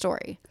tell the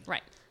story.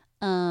 Right.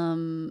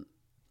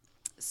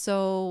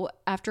 So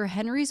after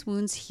Henry's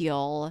wounds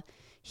heal,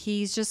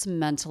 he's just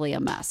mentally a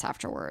mess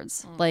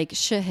afterwards. Like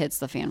shit hits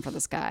the fan for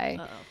this guy.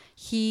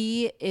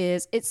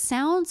 It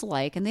sounds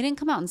like, and they didn't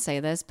come out and say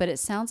this, but it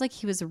sounds like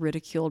he was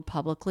ridiculed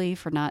publicly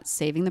for not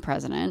saving the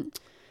president.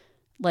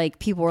 Like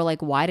people were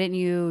like, why didn't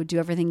you do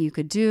everything you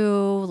could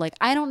do? Like,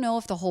 I don't know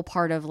if the whole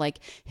part of like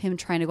him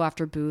trying to go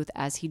after Booth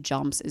as he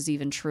jumps is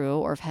even true,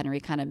 or if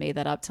Henry kind of made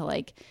that up to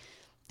like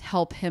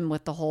help him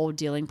with the whole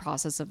dealing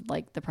process of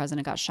like the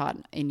president got shot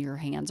in your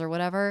hands or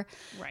whatever.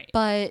 Right.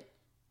 But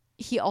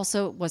he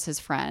also was his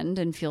friend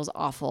and feels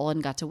awful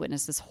and got to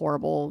witness this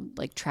horrible,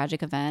 like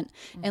tragic event.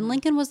 And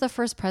Lincoln was the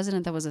first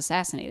president that was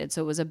assassinated.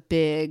 So it was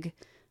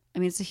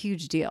it's a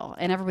huge deal.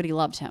 And everybody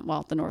loved him.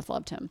 Well, the North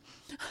loved him.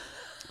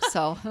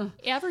 So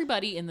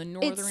everybody in the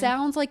northern. It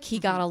sounds like he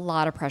got a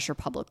lot of pressure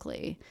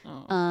publicly.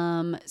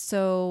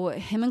 So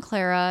him and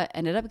Clara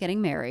ended up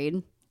getting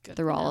married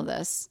through all of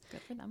this.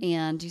 Good for them.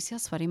 And do you see how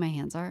sweaty my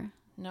hands are?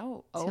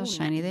 No. See how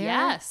shiny they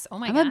are? Yes. Oh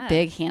my I'm God. a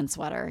big hand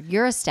sweater.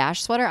 You're a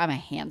stash sweater. I'm a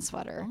hand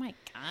sweater. Oh my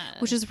God.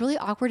 Which is really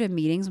awkward in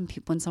meetings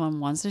when someone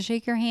wants to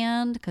shake your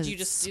hand because you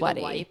it's just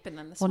sweaty. do the wipe and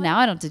then the Well, sweat? now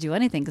I don't have to do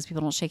anything because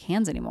people don't shake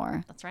hands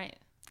anymore. That's right.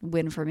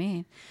 Win for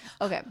me.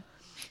 Okay.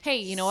 Hey,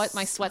 you know what?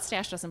 My sweat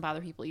stash doesn't bother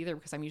people either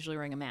because I'm usually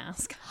wearing a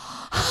mask.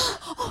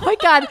 Oh my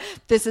God.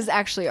 This is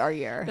actually our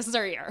year. This is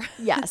our year.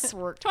 Yes.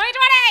 We're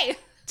 2020!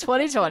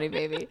 2020,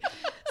 baby.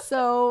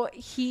 So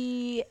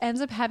he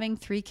ends up having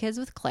 3 kids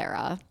with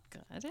Clara.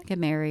 Good. Get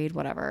married,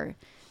 whatever.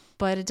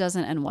 But it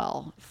doesn't end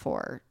well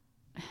for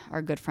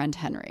our good friend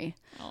Henry.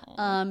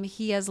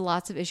 He has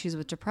lots of issues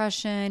with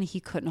depression. He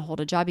couldn't hold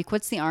a job. He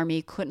quits the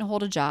army, couldn't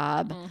hold a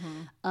job.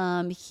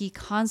 He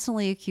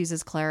constantly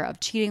accuses Clara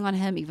of cheating on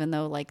him, even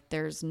though like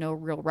there's no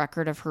real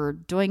record of her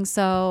doing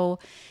so.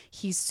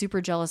 He's super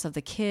jealous of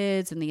the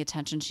kids and the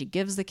attention she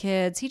gives the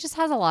kids. He just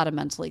has a lot of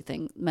mental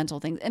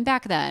things. And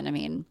back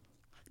then,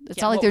 it's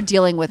not like they're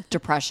dealing with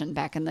depression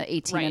back in the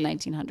 18 and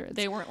 1900s.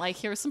 They weren't like,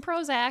 here's some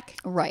Prozac.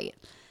 Right.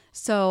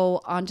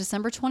 So on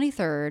December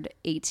 23rd,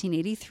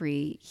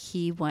 1883,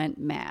 he went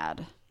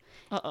mad.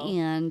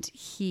 And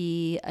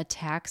he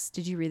attacks.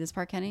 Did you read this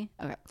part, Kenny?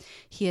 Okay.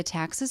 He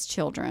attacks his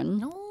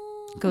children,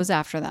 goes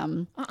after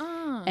them.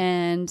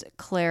 And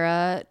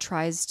Clara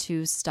tries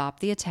to stop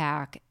the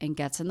attack and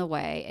gets in the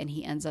way. And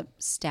he ends up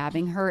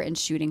stabbing her and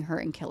shooting her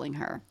and killing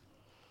her.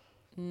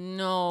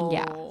 No.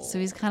 Yeah. So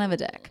he's kind of a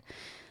dick.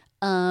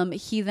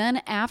 He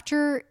then,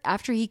 after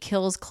he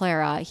kills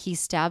Clara, he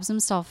stabs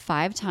himself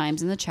 5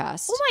 times in the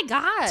chest. Oh my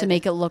God. To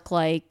make it look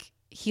like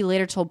he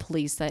later told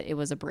police that it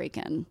was a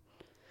break-in.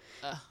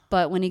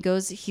 But when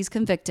he's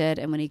convicted,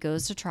 and when he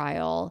goes to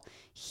trial,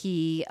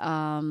 he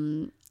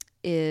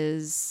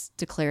is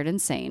declared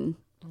insane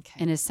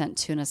and is sent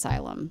to an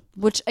asylum.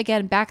 Which,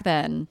 again, back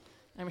then,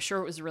 I'm sure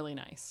it was really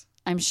nice.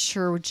 I'm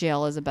sure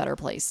jail is a better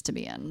place to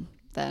be in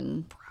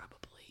than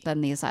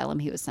the asylum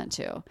he was sent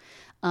to.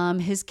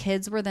 His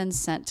kids were then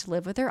sent to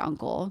live with their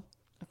uncle.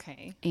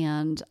 Okay.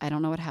 And I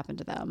don't know what happened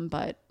to them,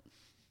 but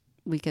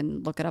we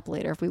can look it up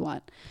later if we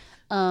want.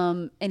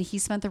 And he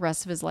spent the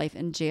rest of his life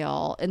in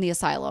jail, in the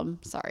asylum,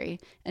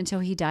 until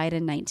he died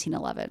in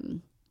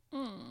 1911.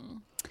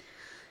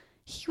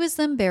 He was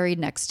then buried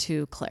next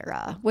to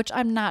Clara, which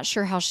I'm not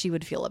sure how she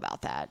would feel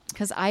about that,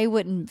 because I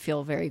wouldn't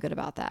feel very good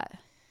about that.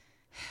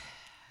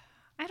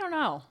 I don't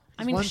know.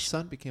 One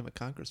son became a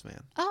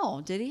congressman.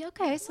 Oh, did he?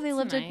 Okay, so they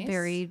lived a nice.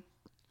 very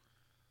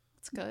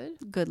It's good.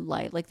 good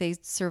life. Like they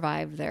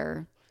survived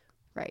their,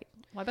 right.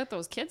 Well, I bet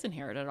those kids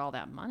inherited all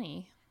that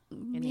money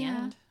in the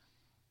end.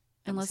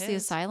 Unless was the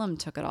his. asylum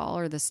took it all,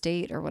 or the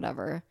state or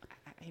whatever.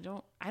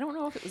 I don't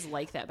know if it was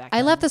like that back I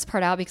then. left this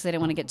part out because I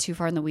didn't want to get too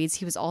far in the weeds.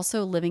 He was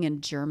also living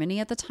in Germany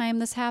at the time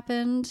this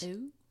happened.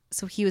 Ooh.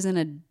 So he was in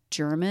a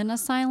German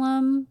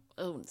asylum.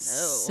 Oh no.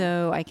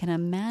 So I can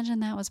imagine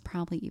that was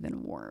probably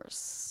even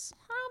worse.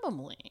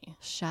 Probably.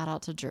 Shout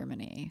out to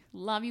Germany.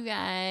 Love you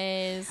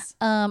guys.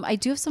 I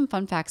do have some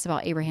fun facts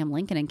about Abraham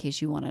Lincoln in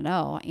case you want to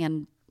know,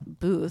 and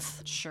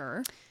Booth.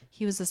 Sure.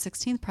 He was the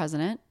 16th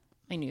president.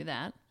 I knew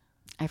that.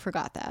 I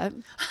forgot that.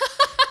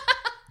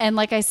 And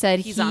like I said,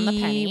 He's on the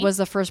penny. he was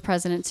the first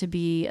president to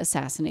be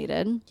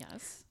assassinated.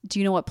 Yes. Do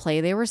you know what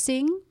play they were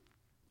seeing?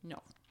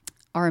 No.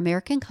 Our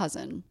American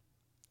Cousin.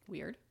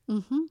 Weird.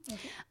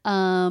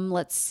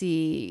 Let's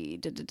see.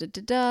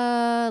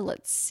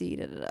 Let's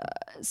see.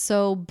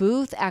 So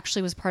Booth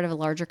actually was part of a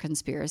larger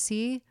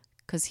conspiracy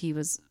because he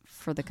was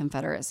for the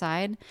Confederate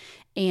side.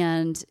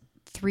 And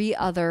 3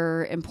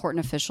 other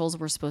important officials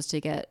were supposed to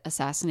get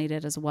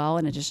assassinated as well,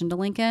 in addition to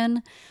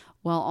Lincoln.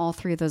 Well, all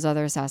 3 of those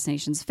other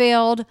assassinations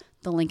failed.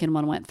 The Lincoln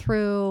one went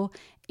through.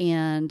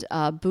 And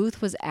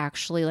Booth was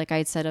actually, like I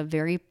had said, a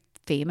very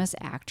famous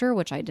actor,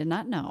 which I did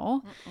not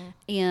know.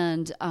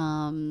 And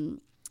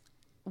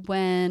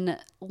when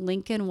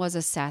Lincoln was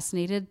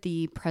assassinated,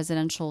 the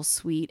presidential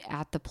suite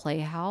at the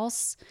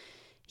Playhouse,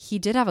 he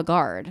did have a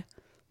guard.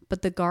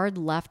 But the guard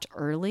left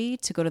early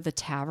to go to the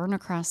tavern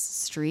across the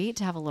street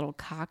to have a little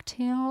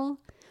cocktail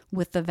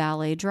with the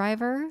valet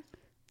driver,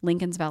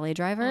 Lincoln's valet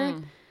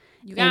driver.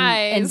 You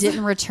guys. And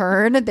didn't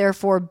return.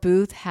 Therefore,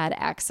 Booth had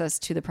access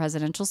to the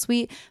presidential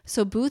suite.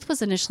 So Booth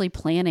was initially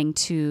planning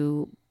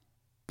to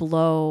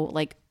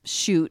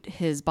shoot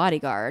his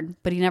bodyguard,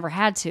 but he never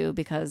had to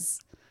because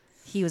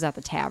he was at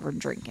the tavern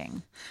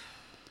drinking.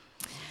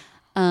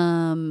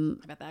 I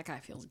bet that guy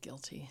feels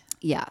guilty.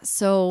 Yeah.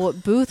 So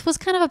Booth was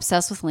kind of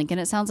obsessed with Lincoln.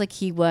 It sounds like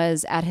he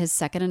was at his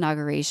second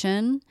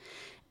inauguration,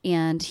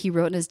 and he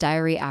wrote in his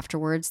diary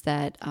afterwards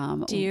that,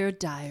 Dear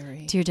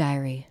diary. Dear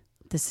diary,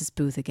 this is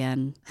Booth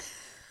again,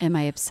 and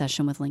my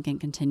obsession with Lincoln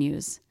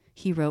continues.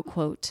 He wrote,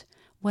 quote,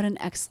 "What an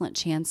excellent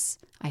chance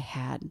I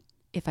had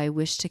if I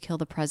wished to kill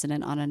the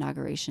president on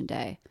Inauguration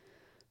Day."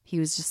 He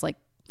was just like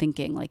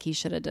thinking like he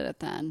should have did it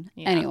then.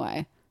 Yeah.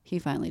 Anyway, he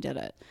finally did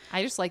it.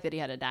 I just like that he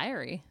had a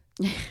diary.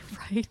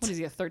 Right. What is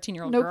he, a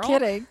 13-year-old No girl?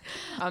 kidding.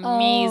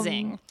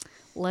 Amazing.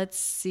 Let's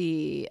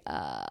see.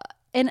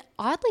 And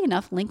oddly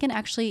enough, Lincoln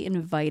actually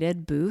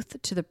invited Booth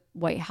to the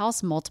White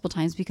House multiple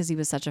times because he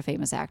was such a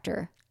famous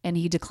actor. And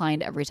he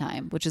declined every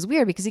time, which is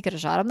weird because he could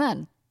have shot him then.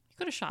 You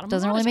could have shot him.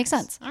 Doesn't a lot really of make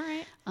times. sense. All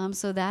right.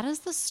 So that is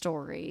the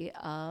story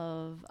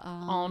of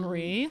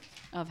Henri.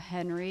 of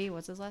Henry.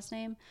 What's his last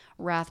name?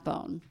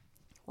 Rathbone.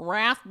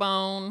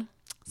 Rathbone.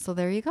 So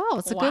there you go.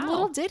 It's a good Wow.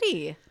 little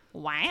ditty.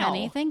 Wow.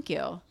 Kenny, thank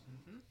you.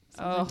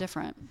 Something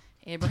different.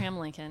 Abraham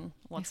Lincoln.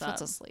 What's My up?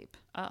 foot's asleep.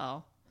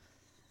 Uh-oh.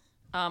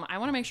 I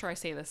want to make sure I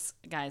say this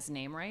guy's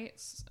name right.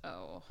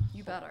 Oh,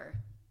 You better.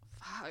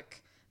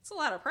 fuck. It's a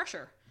lot of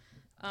pressure.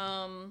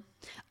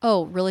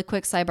 Oh, really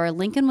quick sidebar.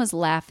 Lincoln was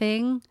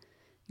laughing.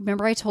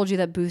 Remember I told you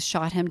that Booth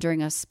shot him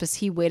during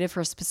he waited for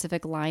a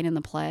specific line in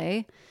the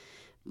play?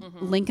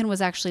 Lincoln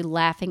was actually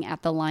laughing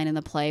at the line in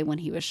the play when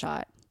he was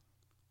shot.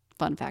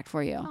 Fun fact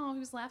for you. Oh, he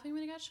was laughing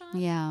when he got shot?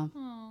 Yeah,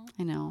 Oh.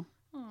 I know.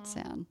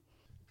 Sad.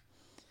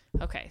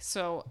 Okay,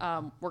 so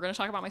we're going to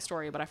talk about my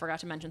story, but I forgot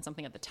to mention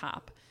something at the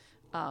top.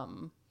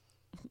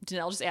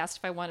 Danelle just asked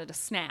if I wanted a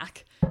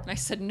snack, and I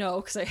said no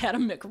because I had a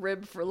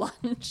McRib for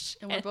lunch.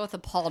 And we're both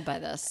appalled by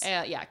this.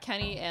 Yeah,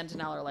 Kenny and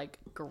Danelle are like,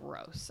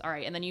 gross. All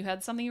right, and then you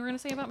had something you were going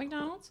to say about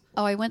McDonald's?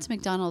 Oh, I went to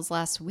McDonald's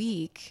last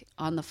week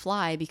on the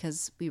fly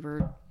because we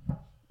were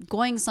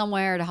going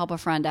somewhere to help a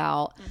friend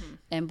out,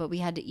 but we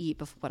had to eat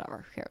before,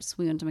 whatever, who cares?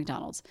 We went to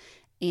McDonald's,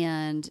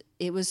 and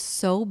it was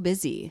so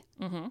busy,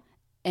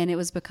 and it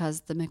was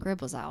because the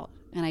McRib was out,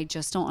 and I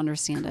just don't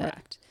understand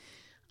Correct.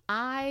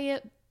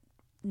 I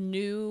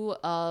knew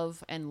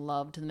of and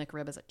loved the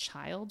McRib as a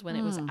child when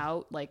it was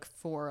out like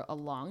for a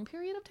long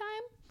period of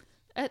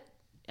time.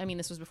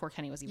 This was before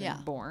Kenny was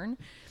even born.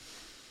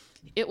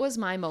 It was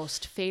my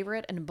most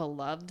favorite and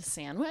beloved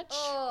sandwich.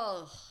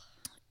 Oh.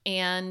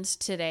 And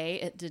today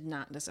it did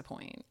not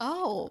disappoint.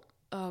 Oh.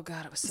 Oh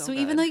God, it was so So good.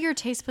 even though your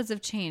taste buds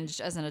have changed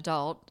as an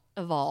adult,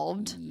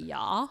 evolved,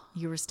 Yeah.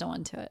 you were still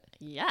into it.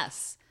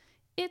 Yes.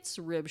 It's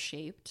rib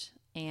shaped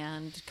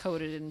and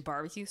coated in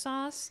barbecue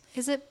sauce.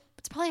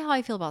 It's probably how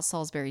I feel about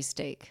Salisbury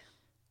steak.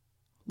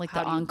 Like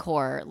How the do you-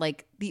 Encore,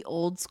 like the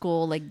old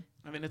school, like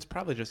I mean, it's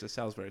probably just a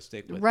Salisbury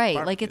steak with right,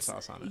 barbecue like it's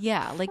sauce on it.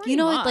 yeah, like Pretty you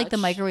know, like the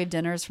much. microwave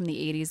dinners from the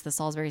 '80s, the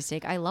Salisbury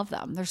steak. I love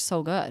them; they're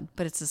so good,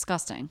 but it's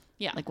disgusting.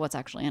 Yeah. like what's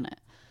actually in it.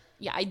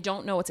 Yeah, I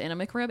don't know what's in a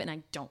McRib and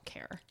I don't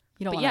care.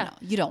 You don't But want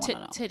to know. You don't want to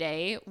know.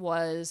 Today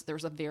there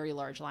was a very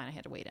large line I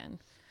had to wait in.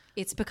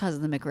 It's because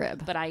of the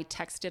McRib. But I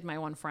texted my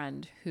one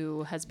friend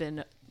who has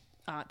been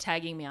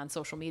tagging me on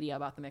social media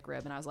about the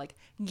McRib, and I was like,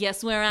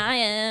 guess where I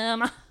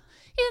am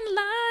in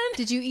line?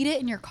 Did you eat it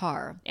in your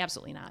car?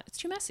 Absolutely not. It's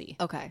too messy.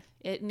 Okay.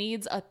 It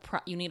needs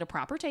you need a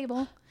proper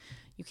table.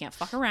 You can't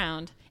fuck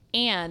around.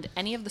 And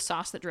any of the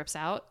sauce that drips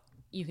out,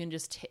 you can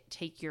just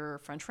take your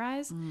French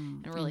fries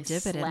and really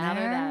dip it in slather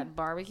there? that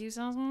barbecue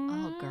sauce.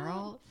 Oh,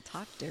 girl,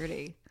 talk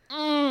dirty.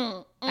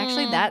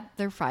 Actually,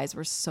 their fries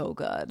were so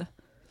good.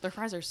 Their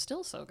fries are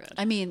still so good.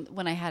 I mean,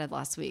 when I had it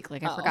last week,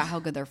 like I forgot how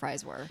good their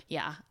fries were.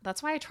 Yeah,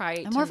 that's why I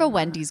try. I'm more of a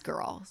Wendy's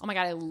girl. Oh my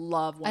God, I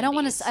love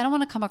Wendy's. I don't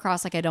want to come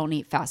across like I don't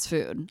eat fast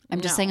food.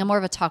 I'm just No. saying I'm more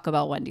of a Taco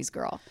Bell Wendy's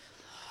girl.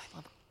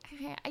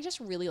 I just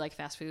really like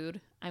fast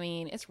food. I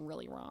mean, it's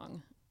really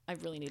wrong. I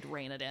really need to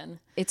rein it in.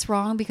 It's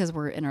wrong because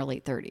we're in our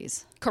late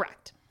 30s.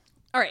 Correct.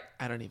 All right.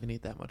 I don't even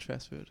eat that much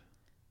fast food.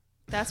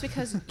 That's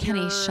because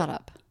Kenny, you're shut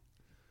up.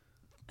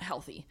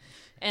 healthy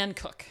and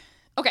cook.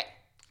 Okay.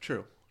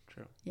 True.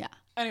 Yeah.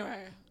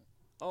 Anyway,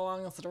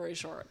 long story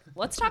short,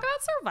 let's talk about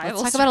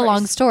survival. Let's talk about a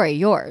long stories. story.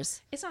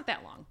 Yours. It's not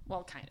that long.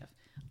 Well, kind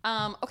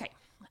of. Okay.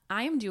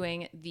 I am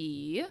doing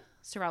the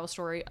survival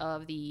story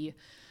of the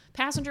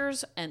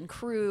passengers and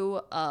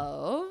crew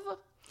of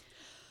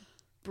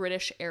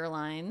British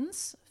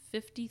Airlines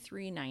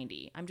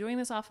 5390. I'm doing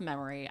this off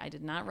memory. I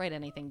did not write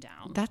anything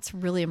down. That's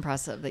really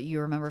impressive that you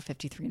remember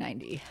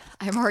 5390.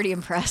 I'm already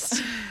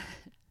impressed.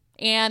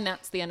 And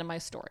that's the end of my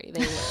story.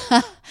 They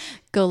live.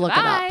 Go look it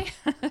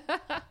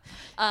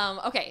Bye.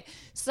 Okay.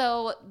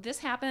 So this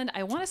happened,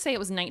 I want to say it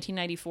was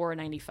 1994 or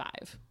 95.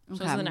 So it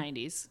was Okay. the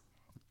 90s.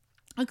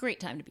 A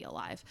great time to be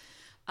alive.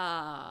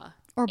 up.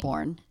 Or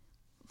born.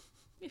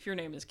 If your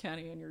name is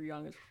Kenny and you're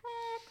young as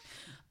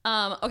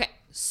okay.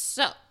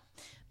 So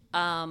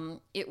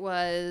it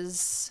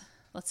was,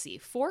 let's see,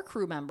 4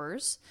 crew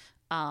members.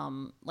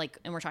 And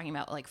we're talking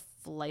about like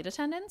flight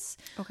attendants.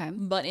 Okay.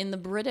 But in the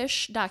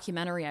British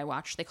documentary I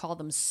watched, they call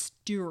them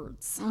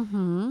stewards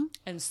and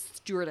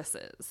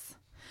stewardesses.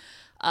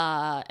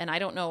 And I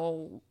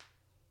don't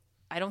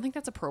think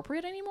that's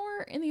appropriate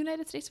anymore in the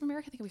United States of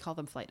America. I think we call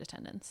them flight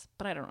attendants,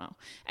 but I don't know.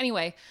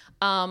 Anyway,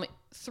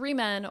 3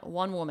 men,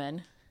 1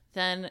 woman.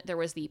 Then there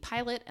was the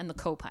pilot and the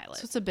co-pilot.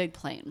 So it's a big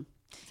plane.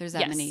 If there's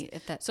that Yes. many.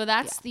 So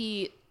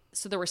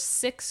So there were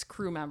 6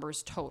 crew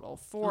members total,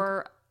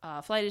 4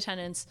 flight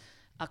attendants,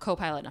 a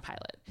co-pilot, and a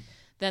pilot.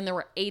 Then there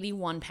were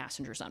 81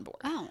 passengers on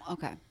board. Oh,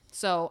 okay.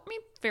 So, I mean,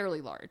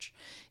 fairly large.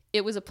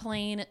 It was a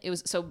plane.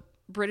 So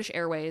British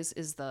Airways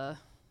is the,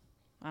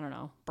 I don't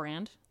know,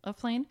 brand of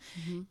plane.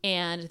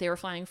 And they were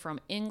flying from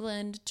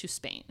England to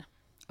Spain.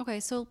 Okay,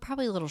 so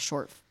probably a little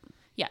short.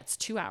 Yeah, it's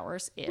 2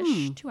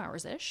 hours-ish, 2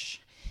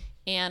 hours-ish.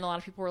 And a lot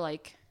of people were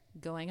like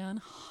going on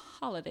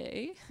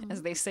holiday,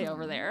 as they say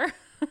over there.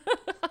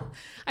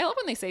 I love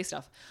when they say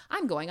stuff.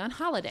 I'm going on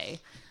holiday.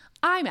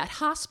 I'm at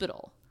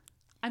hospital.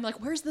 I'm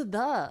like, where's the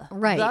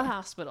Right. The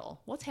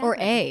hospital? What's happening? Or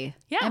A.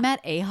 Yeah. I'm at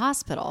a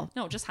hospital.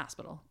 No, just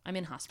hospital. I'm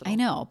in hospital. I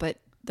know, but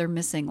they're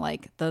missing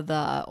like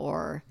the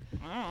or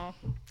Oh. I don't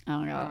I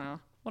don't know. know.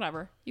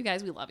 Whatever. You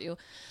guys, we love you.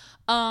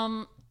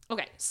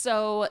 Okay,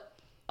 so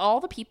all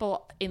the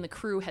people in the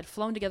crew had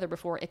flown together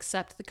before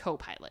except the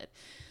co-pilot.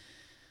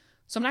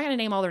 So I'm not going to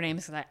name all their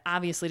names because I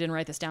obviously didn't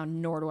write this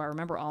down, nor do I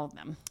remember all of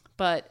them.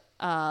 But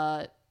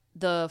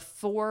the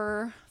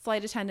 4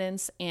 flight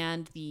attendants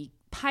and the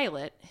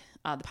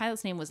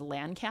pilot's name was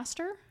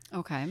Lancaster.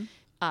 Okay.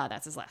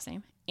 That's his last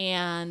name.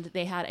 And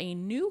they had a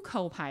new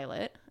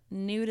co-pilot,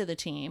 new to the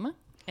team,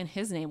 and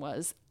his name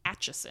was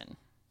Atchison.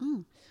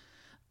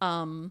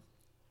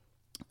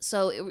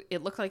 So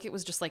it looked like it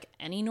was just like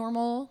any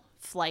normal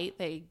flight.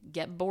 They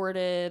get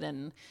boarded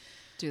and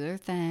Do their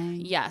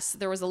thing. yes,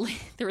 there was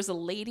a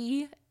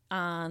lady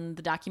on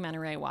the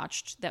documentary I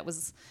watched that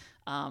was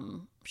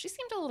she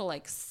seemed a little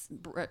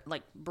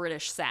like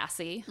British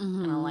sassy,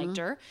 and I liked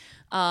her.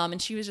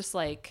 And she was just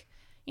like,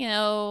 you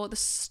know, the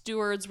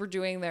stewards were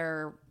doing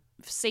their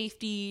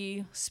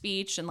safety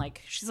speech, and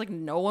like she's like,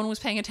 no one was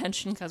paying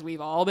attention because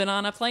we've all been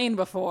on a plane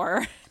before.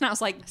 And I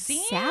was like, damn,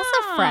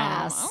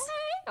 Sassafras.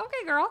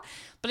 okay, girl.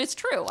 But it's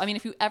true. I mean,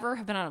 if you ever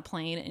have been on a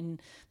plane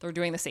and they're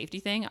doing the safety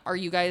thing, are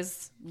you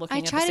guys looking I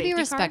at the try to be safety card?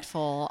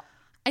 respectful.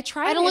 I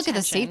try. I to don't pay look at the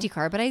attention. safety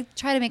card, but I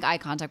try to make eye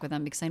contact with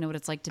them because I know what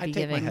it's like to I be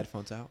take my giving.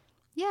 headphones out.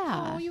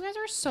 Yeah. Oh, you guys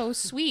are so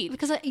sweet.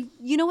 Because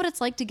you know what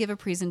it's like to give a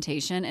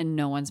presentation and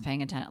no one's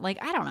paying attention.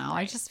 Like, I don't know.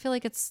 I just feel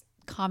like it's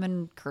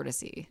common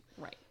courtesy.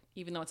 Right.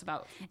 Even though it's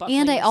about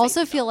And I the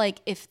also safety feel belt. like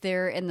if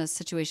they're in the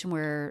situation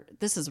where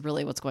this is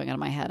really what's going on in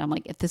my head, I'm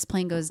like, if this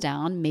plane goes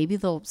down, maybe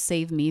they'll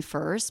save me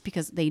first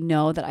because they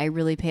know that I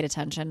really paid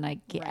attention and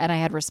I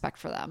had respect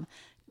for them.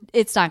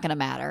 It's not going to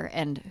matter,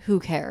 and who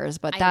cares?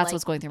 But that's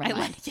what's going through my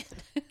mind. Like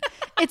it.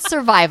 It's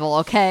survival,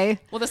 okay?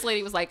 Well, this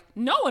lady was like,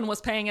 no one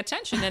was paying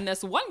attention, and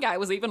this one guy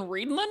was even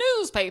reading the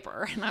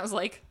newspaper. And I was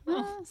like,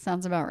 oh,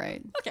 Sounds about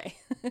right. okay.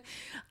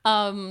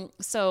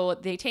 So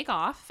they take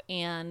off,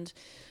 and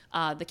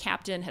the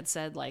captain had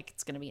said, like,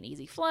 it's going to be an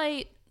easy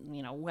flight.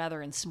 You know,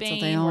 weather in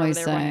Spain, they wherever always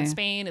they're going in say.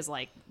 Spain is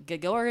like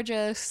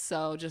gorgeous.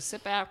 So just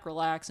sit back,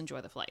 relax,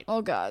 enjoy the flight.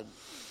 Oh, God.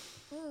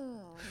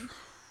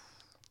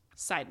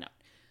 Side note.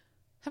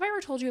 Have I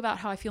ever told you about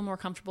how I feel more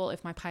comfortable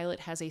if my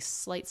pilot has a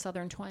slight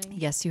southern twang?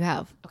 Yes, you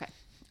have. Okay.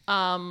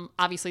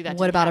 Obviously that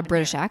What didn't about a happen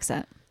British here.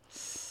 accent?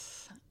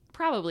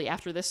 Probably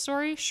after this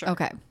story. Sure.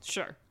 Okay.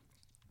 Sure.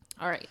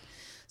 All right.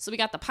 So we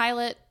got the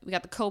pilot, we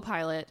got the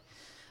co-pilot.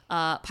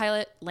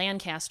 Pilot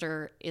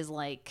Lancaster is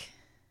like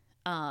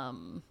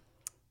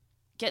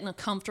getting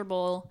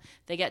comfortable.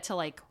 They get to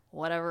like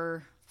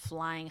whatever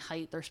flying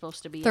height they're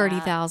supposed to be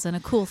 30,000, a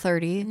cool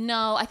 30.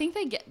 No, I think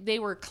they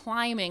were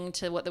climbing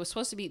to what they was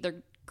supposed to be.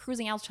 Their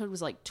cruising altitude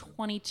was like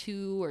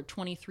 22 or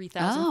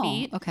 23,000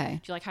 feet. Okay.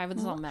 Do you like having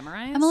this all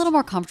memorized? I'm a little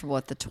more comfortable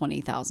with the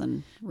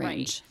 20,000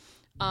 range.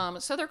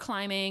 Right. So they're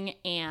climbing,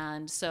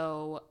 and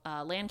so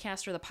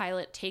Lancaster, the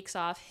pilot, takes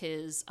off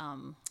his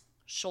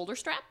shoulder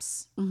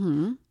straps.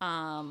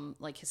 Mm-hmm.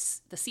 Like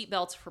the seat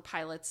belts for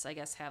pilots, I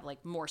guess, have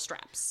like more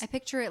straps. I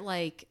picture it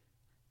like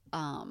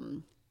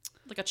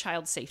a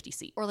child safety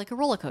seat. Or like a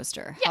roller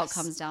coaster. How it Yes.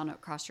 comes down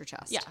across your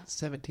chest. Yeah.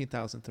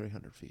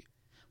 17,300 feet.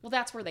 Well,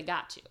 that's where they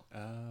got to.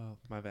 Oh,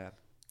 my bad.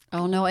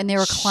 Oh no, and they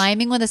were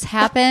climbing when this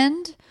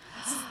happened.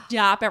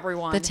 Stop,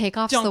 everyone. The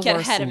takeoff's Don't the get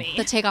worst. ahead of me.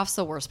 The takeoff's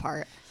the worst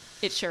part.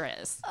 It sure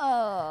is.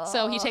 Oh.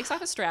 So he takes off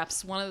his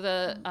straps. One of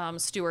the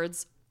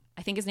stewards,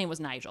 I think his name was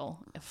Nigel.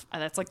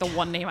 That's like the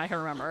one name I can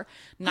remember.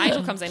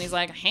 Nigel comes in. He's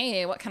like,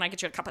 "Hey, what can I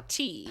get you a cup of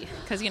tea?"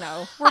 Because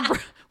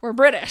we're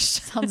British.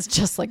 Sounds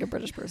just like a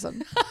British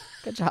person.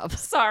 Good job.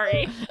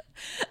 Sorry.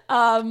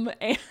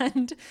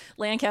 And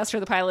Lancaster,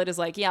 the pilot, is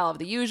like, "Yeah, I'll have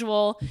the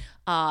usual."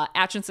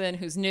 Atchison,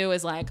 who's new,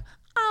 is like,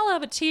 "I'll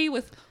have a tea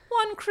with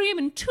 1 cream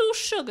and 2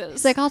 sugars."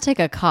 He's like, I'll take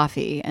a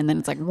coffee. And then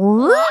it's like,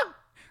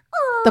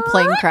 the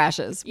plane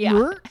crashes.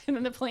 Yeah. And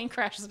then the plane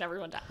crashes and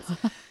everyone dies.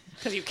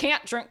 Because you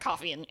can't drink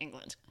coffee in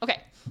England.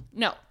 Okay.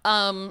 No.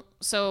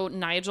 So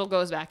Nigel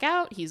goes back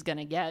out. He's going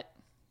to get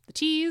the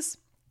teas.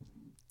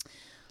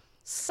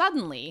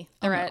 Suddenly,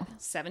 they're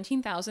at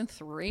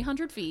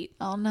 17,300 feet.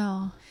 Oh,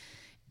 no.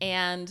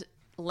 And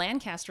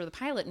Lancaster, the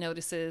pilot,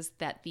 notices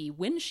that the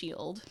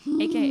windshield,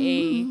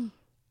 a.k.a.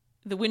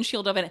 the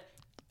windshield of an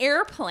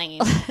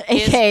airplane,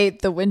 A.k.a.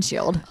 the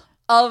windshield.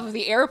 of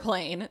the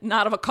airplane,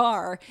 not of a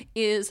car,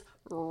 is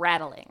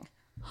rattling.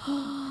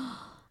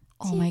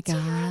 Oh my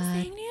God.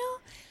 They knew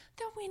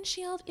the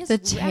windshield is The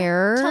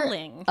terror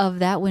rattling. of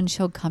that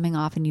windshield coming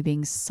off and you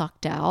being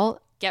sucked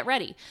out. Get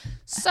ready.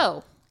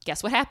 So,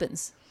 guess what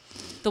happens?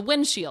 The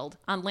windshield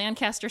on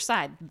Lancaster's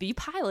side, the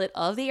pilot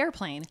of the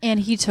airplane. And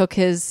he took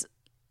his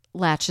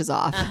latches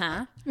off.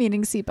 Uh-huh.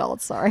 Meaning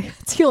seatbelts, sorry.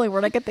 It's the only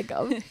word I could think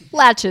of.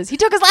 Latches. He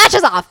took his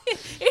latches off. He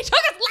took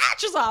his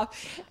latches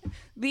off.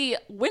 The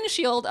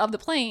windshield of the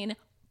plane,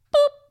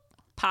 boop,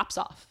 pops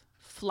off,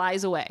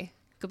 flies away.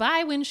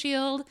 Goodbye,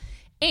 windshield.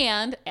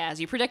 And, as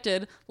you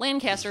predicted,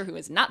 Lancaster, who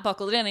is not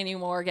buckled in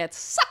anymore, gets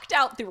sucked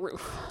out the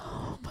roof.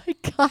 Oh my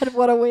God,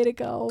 what a way to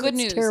go. Good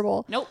It's news.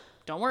 Terrible. Nope,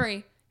 don't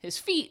worry. His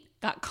feet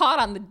got caught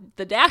on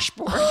the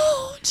dashboard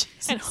Oh,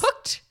 Jesus. and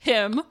hooked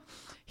him.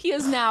 He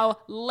is now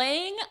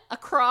laying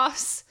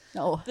across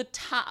No. the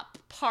top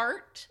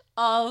part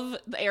of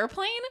the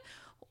airplane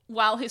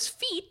while his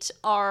feet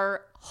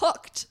are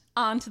hooked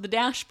onto the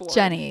dashboard.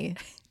 Jenny,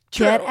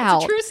 True. get It's a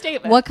out. true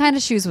statement. What kind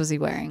of shoes was he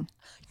wearing?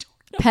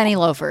 Penny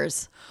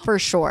loafers, for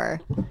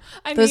sure.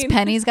 I Those mean,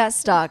 pennies got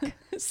stuck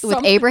with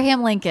some-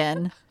 Abraham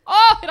Lincoln.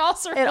 Oh, it all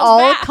circles It all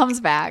back. comes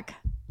back.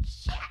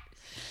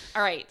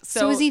 All right.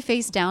 So is he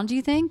face down, do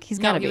you think? He's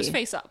got No, to he be. was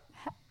face up.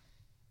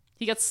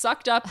 He gets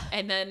sucked up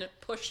and then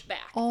pushed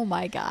back. Oh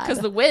my God.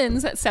 Because the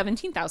winds at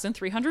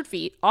 17,300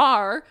 feet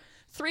are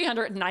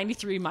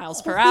 393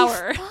 miles per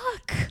hour.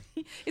 Fuck.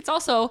 It's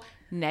also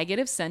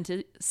negative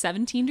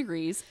 17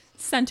 degrees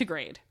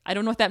centigrade. I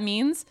don't know what that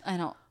means, I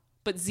don't.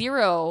 but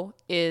 0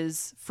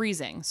 is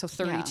freezing. So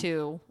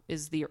 32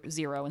 is the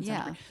 0 in Yeah.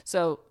 centigrade.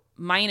 So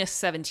minus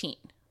 17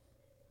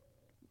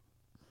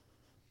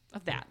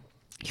 of that.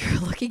 You're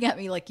looking at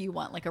me like you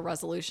want like a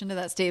resolution to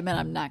that statement.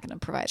 I'm not going to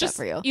provide Just,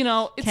 that for you. you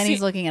know,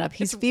 Kenny's looking it up.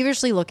 He's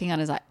feverishly looking on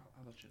his eye.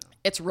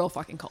 It's real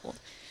fucking cold.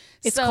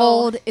 It's So-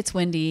 cold. It's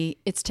windy.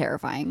 It's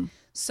terrifying.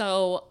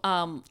 So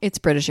It's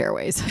British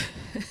Airways.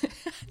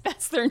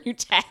 that's their new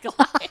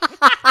tagline.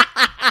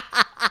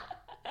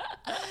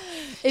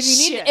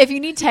 Shit. If you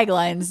need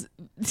taglines,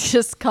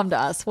 just come to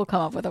us. We'll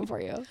come up with them for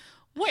you.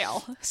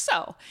 Well,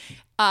 so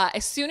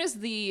as soon as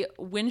the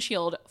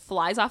windshield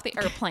flies off the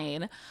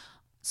airplane,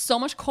 so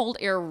much cold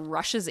air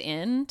rushes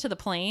in to the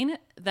plane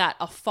that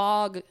a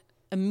fog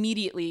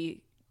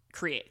immediately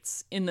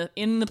creates in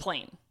the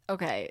plane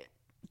Okay.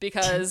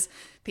 because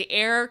the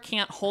air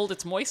can't hold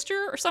its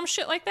moisture or some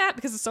shit like that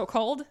because it's so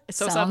cold.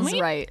 So Sounds suddenly,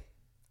 right.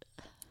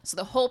 so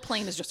the whole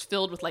plane is just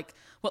filled with like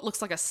what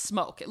looks like a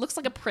smoke. It looks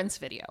like a Prince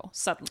video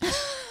suddenly.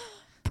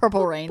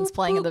 Purple Rain's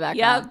playing in the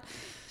background. Yep.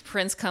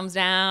 Prince comes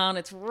down.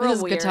 It's real This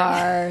is weird.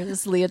 guitar.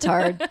 This is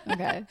leotard.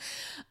 Okay.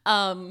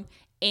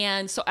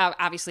 And so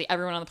obviously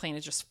everyone on the plane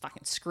is just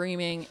fucking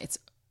screaming. It's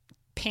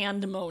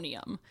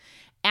pandemonium.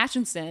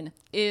 Atchison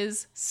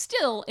is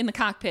still in the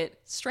cockpit,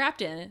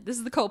 strapped in. This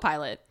is the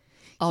co-pilot.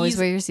 Always He's-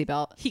 wear your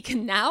seatbelt. He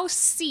can now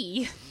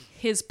see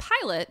his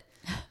pilot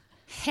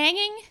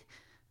hanging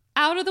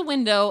out of the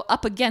window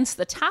up against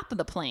the top of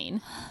the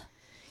plane.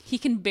 He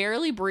can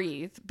barely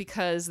breathe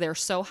because they're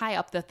so high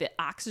up that the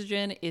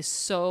oxygen is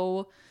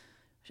so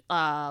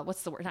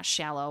what's the word? Not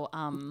shallow.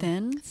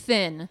 Thin?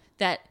 Thin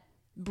that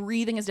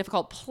breathing is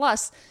difficult.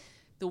 Plus,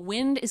 The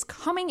wind is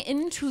coming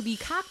into the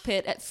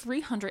cockpit at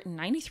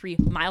 393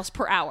 miles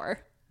per hour.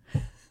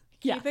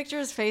 Can you picture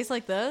his face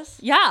like this?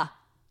 Yeah.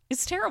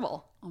 It's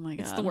terrible. Oh my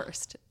God. It's the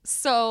worst.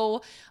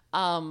 So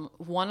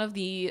one of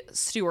the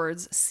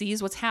stewards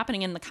sees what's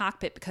happening in the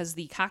cockpit because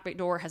the cockpit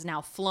door has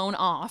now flown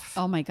off.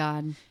 Oh my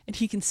God. And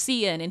he can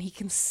see in, and he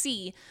can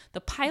see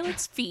the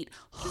pilot's feet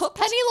hooked.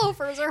 Penny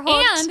loafers are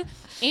hooked.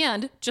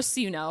 And just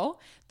so you know,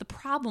 the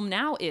problem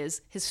now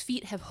is his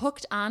feet have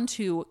hooked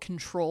onto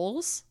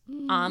controls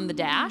on the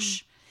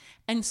dash.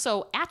 And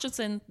so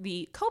Atchison,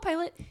 the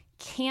co-pilot,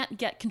 can't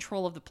get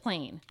control of the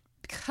plane.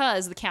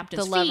 Because the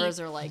captain's feet levers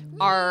are like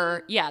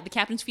the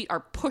captain's feet are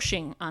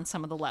pushing on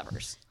some of the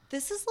levers.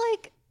 This is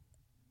like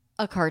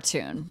a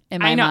cartoon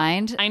in my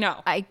mind. I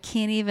know. I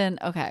can't even.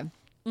 Okay.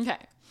 Okay.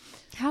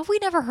 How have we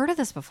never heard of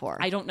this before?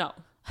 I don't know.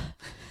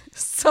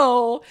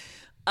 So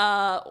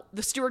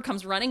the steward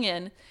comes running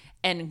in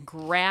and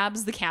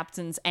grabs the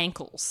captain's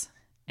ankles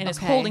and is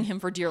holding him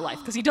for dear life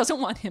because he doesn't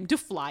want him to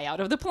fly out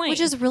of the plane.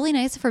 Which is really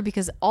nice of her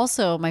because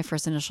also my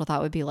first initial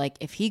thought would be like,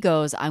 if he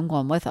goes, I'm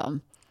going with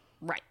him.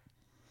 Right.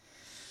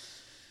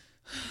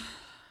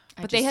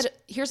 But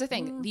here's the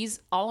thing,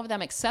 all of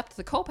them except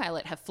the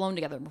co-pilot have flown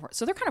together before.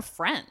 So they're kind of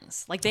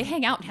friends. Like they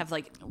hang out and have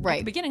at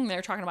the beginning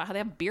they're talking about how they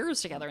have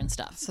beers together and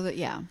stuff. So that,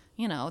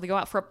 they go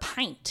out for a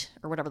pint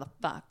or whatever the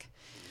fuck.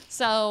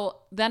 So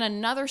then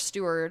another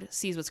steward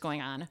sees what's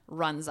going on,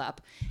 runs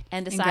up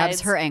and decides. And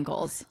grabs her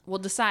ankles.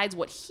 Decides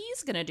what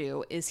he's going to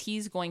do is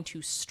he's going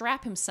to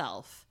strap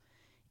himself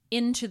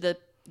into the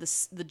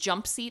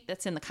jump seat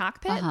that's in the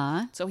cockpit.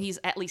 So he's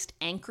at least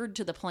anchored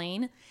to the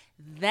plane,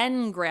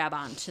 then grab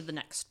on to the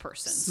next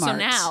person. Smart. So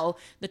now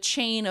the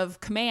chain of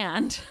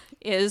command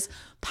is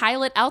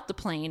pilot out the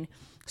plane,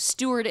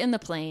 steward in the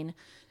plane,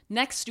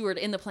 next steward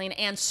in the plane,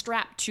 and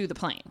strapped to the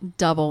plane.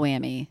 Double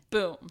whammy.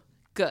 Boom.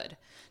 Good.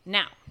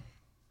 Now,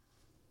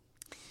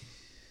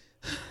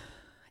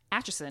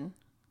 Atchison,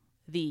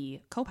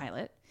 the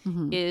co-pilot,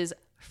 is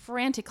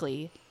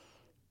frantically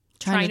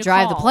trying to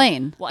drive the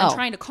plane. And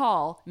trying to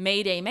call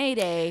Mayday,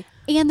 Mayday.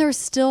 And they're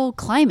still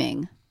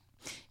climbing.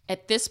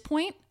 At this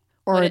point,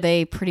 or are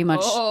they pretty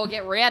much... Oh,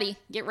 get ready.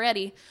 Get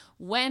ready.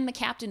 When the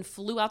captain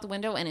flew out the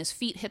window and his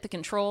feet hit the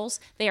controls,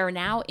 they are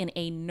now in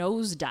a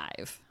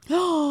nosedive.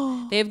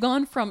 They have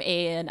gone from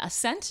an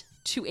ascent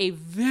to a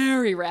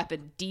very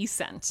rapid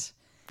descent.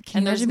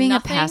 Can you imagine being a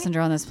passenger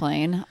on this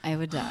plane? I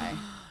would die.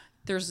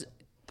 There's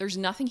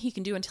nothing he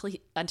can do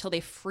until they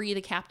free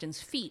the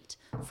captain's feet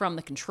from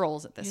the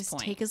controls at this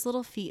point. Take his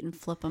little feet and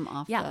flip them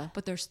off.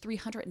 But there's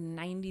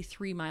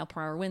 393 mile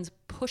per hour winds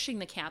pushing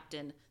the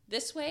captain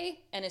this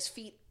way and his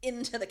feet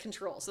into the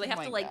controls. So they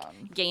have to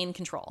gain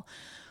control.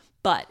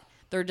 But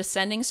they're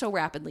descending so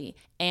rapidly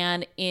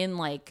and in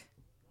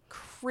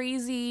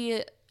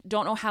crazy,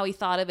 don't know how he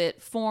thought of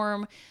it,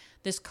 form,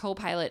 this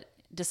co-pilot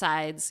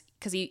decides,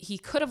 because he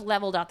could have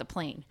leveled out the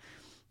plane.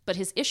 But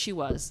his issue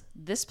was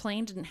this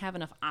plane didn't have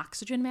enough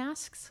oxygen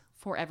masks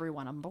for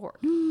everyone on board.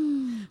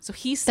 So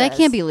he says... That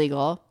can't be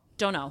legal.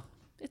 Don't know.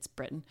 It's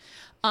Britain.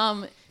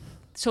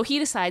 So he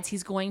decides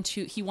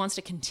he wants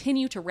to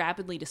continue to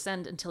rapidly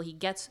descend until he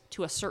gets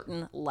to a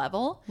certain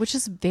level. Which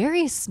is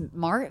very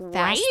smart,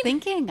 fast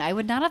thinking. I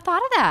would not have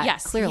thought of that.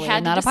 Yes. Clearly, he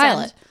had not to a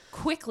pilot.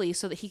 quickly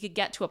so that he could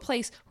get to a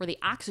place where the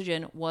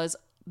oxygen was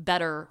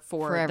better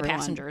for the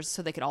passengers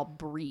so they could all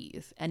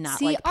breathe and not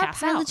pass out. Our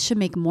pilots should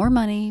make more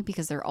money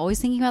because they're always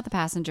thinking about the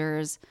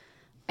passengers.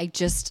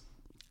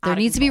 There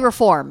needs to be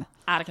reform.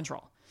 Out of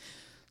control.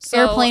 So,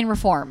 airplane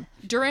reform.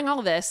 During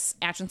all this,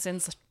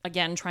 Atchison's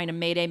again trying to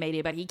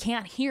mayday, but he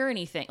can't hear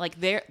anything.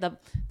 The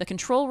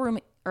control room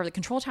or the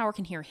control tower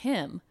can hear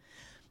him,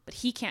 but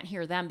he can't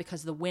hear them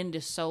because the wind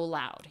is so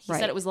loud. He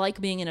said it was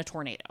like being in a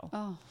tornado.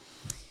 Oh,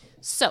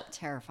 so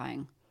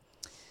terrifying.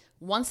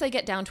 Once they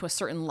get down to a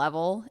certain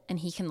level and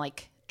he can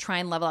try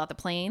and level out the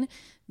plane,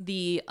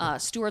 the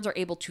stewards are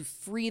able to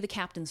free the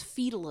captain's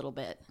feet a little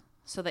bit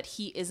so that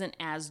he isn't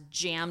as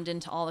jammed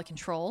into all the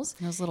controls.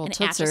 Those little and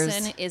tootsers.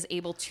 Atchison is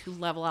able to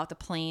level out the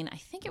plane. I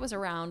think it was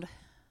around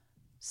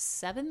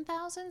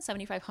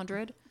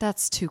 7,500.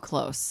 That's too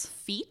close.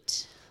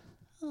 Feet.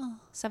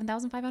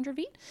 7,500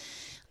 feet.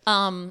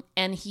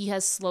 And he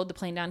has slowed the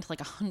plane down to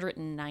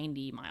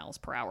 190 miles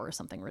per hour or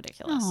something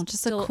ridiculous. Oh,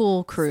 just a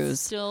cool cruise.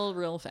 Still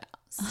real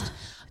fast.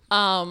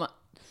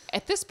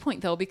 At this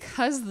point, though,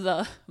 because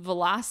the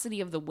velocity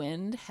of the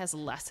wind has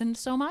lessened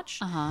so much,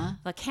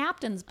 the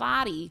captain's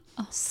body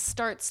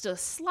starts to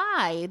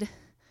slide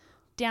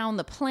down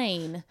the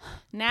plane.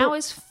 Now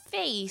his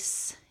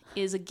face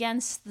is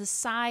against the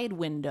side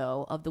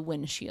window of the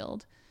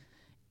windshield.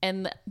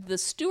 And the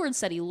steward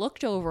said he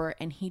looked over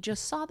and he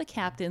just saw the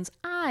captain's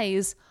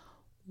eyes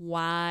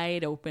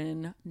wide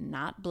open,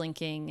 not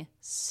blinking,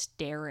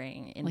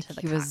 staring into the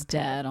cockpit. He was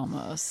dead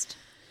almost.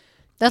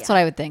 That's what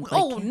I would think.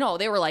 No,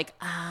 they were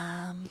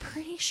I'm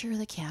pretty sure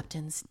the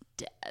captain's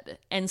dead.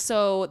 And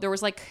so there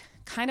was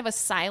kind of a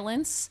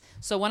silence.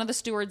 So one of the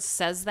stewards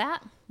says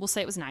that. We'll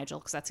say it was Nigel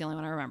because that's the only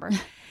one I remember.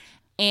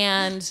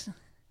 And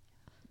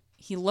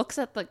he looks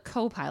at the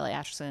co-pilot,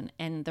 Atchison,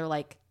 and they're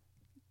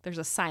there's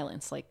a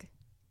silence,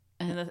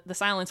 And the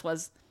silence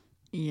was,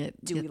 Yeah.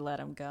 do we let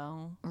him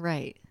go?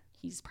 Right.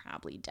 He's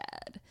probably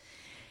dead.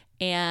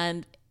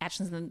 And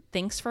Atchison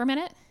thinks for a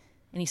minute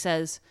and he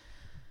says,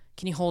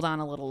 can you hold on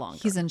a little longer?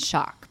 He's in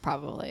shock,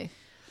 probably.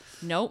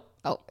 Nope.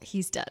 Oh,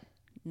 he's dead.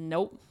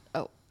 Nope.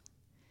 Oh.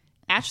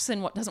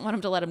 Atchison doesn't want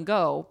him to let him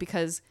go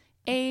because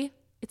A,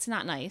 it's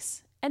not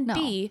nice. And No.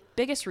 B,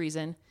 biggest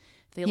reason,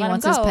 if they He let him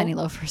wants go, his penny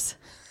loafers.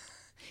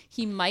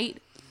 he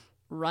might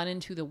run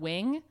into the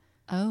wing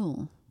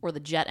Oh. or the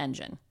jet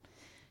engine.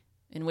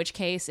 In which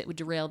case, it would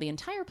derail the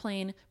entire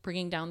plane,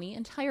 bringing down the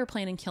entire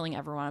plane and killing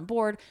everyone on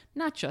board,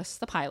 not just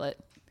the pilot,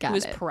 Got who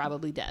is it.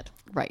 probably dead.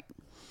 Right.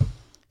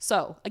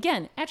 So,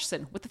 again,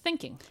 Atchison with the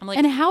thinking. I'm like,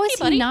 And how is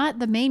hey, buddy. he not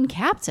the main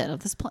captain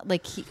of this plane?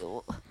 Like,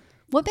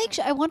 what makes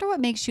you, I wonder what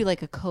makes you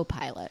like a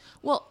co-pilot.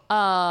 Well,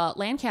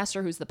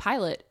 Lancaster, who's the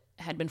pilot,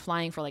 had been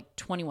flying for like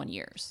 21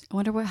 years. I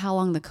wonder how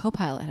long the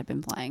co-pilot had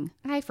been flying.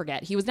 I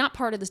forget. He was not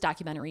part of this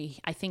documentary.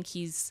 I think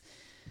he's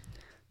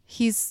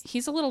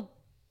a little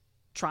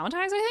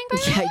traumatized, I think. By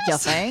Yeah, you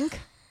this. think?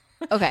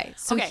 Okay,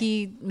 so Okay.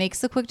 he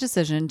makes the quick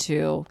decision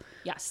to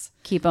Yes.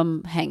 keep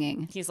him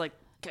hanging. He's like,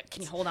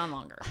 can you hold on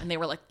longer? And they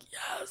were like,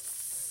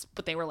 yes.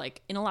 But they were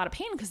like in a lot of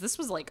pain because this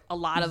was like a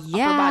lot of upper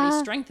body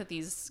strength that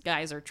these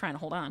guys are trying to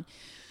hold on.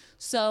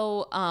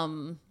 So,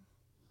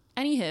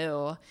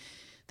 anywho,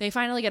 they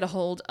finally get a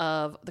hold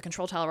of the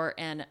control tower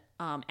and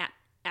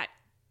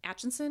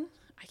Atchison,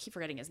 I keep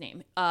forgetting his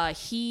name.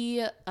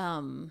 He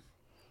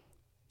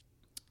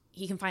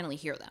can finally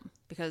hear them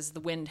because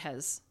the wind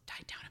has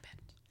died down a bit.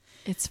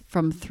 It's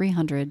from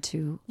 300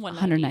 to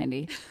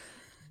 190.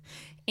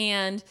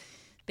 And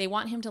they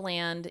want him to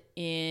land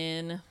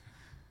in,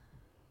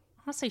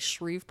 I want to say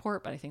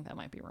Shreveport, but I think that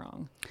might be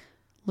wrong.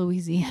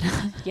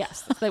 Louisiana.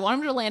 Yes, they want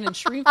him to land in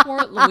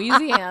Shreveport,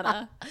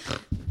 Louisiana.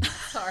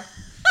 Sorry.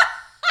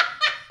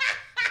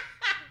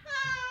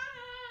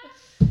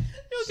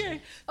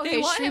 Okay.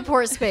 Okay,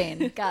 Shreveport,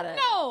 Spain. Got it.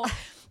 No,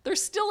 they're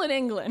still in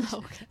England.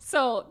 Okay.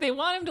 So they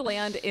want him to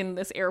land in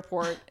this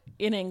airport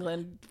in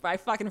England. I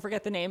fucking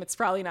forget the name. It's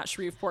probably not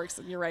Shreveport.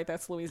 So you're right.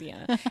 That's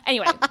Louisiana.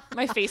 Anyway,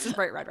 my face is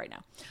bright red right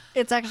now.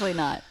 It's actually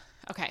not.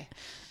 Okay.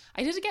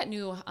 I did get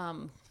new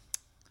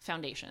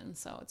foundation,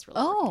 so it's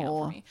really working out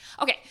for me.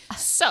 Okay.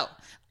 So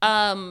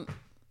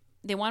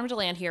they want him to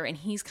land here, and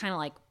he's kind of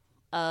like,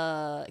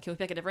 can we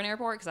pick a different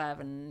airport? Because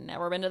I've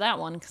never been to that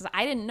one. Because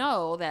I didn't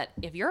know that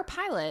if you're a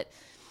pilot,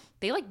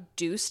 they like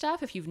do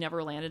stuff if you've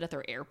never landed at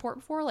their airport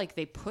before. Like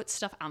they put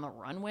stuff on the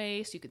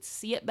runway so you could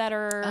see it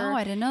better. Oh,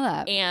 I didn't know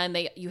that. And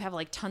you have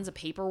like tons of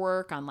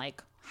paperwork on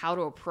like how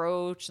to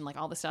approach and like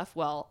all this stuff.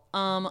 Well,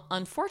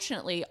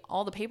 unfortunately,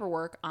 all the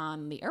paperwork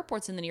on the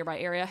airports in the nearby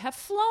area have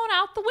flown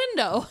out the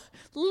window,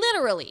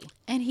 literally.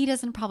 And he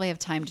doesn't probably have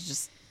time to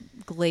just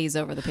glaze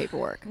over the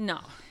paperwork. No.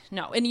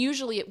 And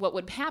usually what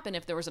would happen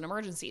if there was an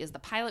emergency is the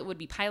pilot would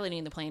be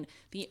piloting the plane.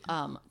 The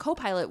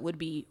co-pilot would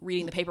be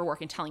reading the paperwork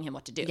and telling him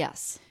what to do.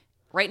 Yes.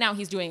 Right now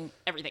he's doing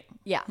everything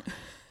Yeah.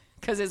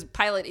 because his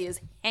pilot is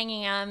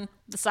hanging on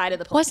the side of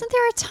the plane. Wasn't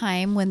there a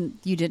time when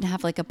you didn't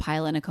have like a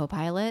pilot and a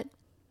co-pilot?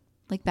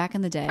 Like back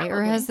in the day?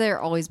 Or has there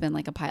always been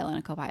like a pilot and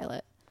a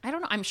co-pilot? I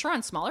don't know. I'm sure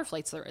on smaller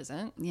flights there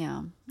isn't.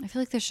 Yeah. I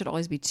feel like there should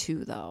always be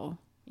two though.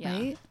 Yeah.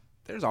 Right?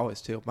 There's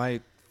always two.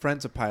 My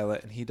friend's a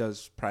pilot and he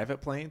does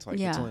private planes. Like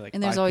it's Yeah. only like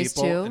And 5 there's always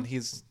people. two?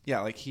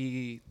 And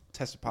he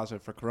tested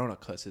positive for corona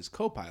because his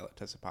co-pilot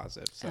tested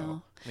positive.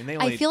 So I mean, they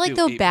only I feel like do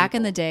though 8 back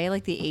in people. the day,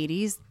 like the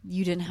 80s,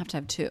 you didn't have to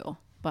have two.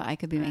 But I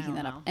could be making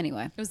that up. know.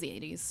 Anyway. It was the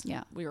 80s.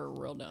 Yeah. We were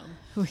real dumb.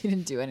 We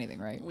didn't do anything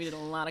right. We did a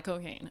lot of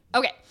cocaine.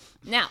 Okay.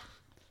 Now,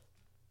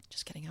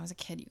 just kidding. I was a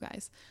kid, you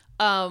guys.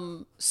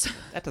 So,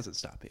 That doesn't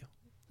stop you.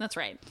 that's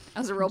right. I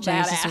was a real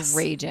Jenny's badass. just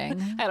raging.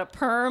 I had a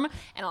perm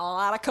and a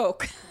lot of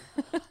coke.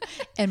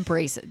 And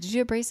braces. Did you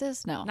have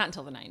braces? No. Not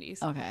until the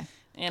 90s. Okay.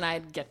 And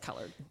I'd get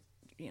colored,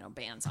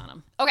 bands on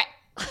them. Okay.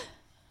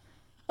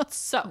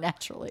 So,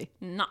 Naturally.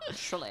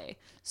 naturally.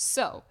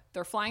 So,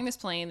 they're flying this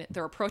plane.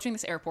 They're approaching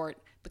this airport.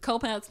 The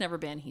co-pilot's never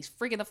been. He's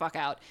freaking the fuck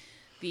out.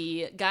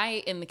 The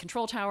guy in the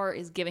control tower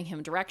is giving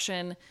him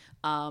direction.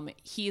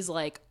 He's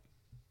like,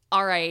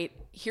 all right,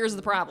 here's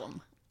the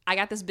problem. I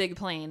got this big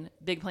plane.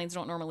 Big planes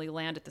don't normally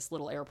land at this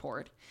little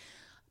airport.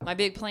 My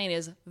big plane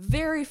is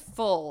very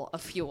full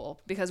of fuel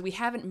because we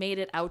haven't made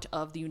it out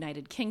of the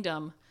United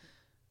Kingdom.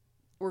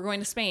 We're going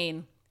to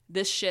Spain.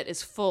 This shit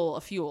is full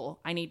of fuel.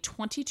 I need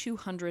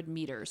 2,200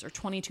 meters or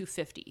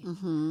 2,250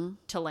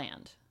 to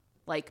land.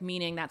 Like,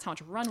 meaning that's how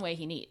much runway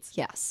he needs.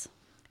 Yes.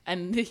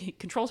 And the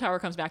control tower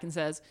comes back and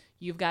says,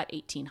 you've got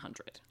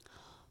 1,800.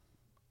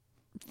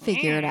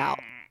 Figure it out.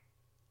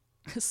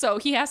 So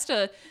he has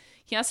to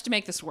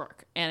make this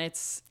work. And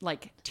it's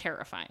like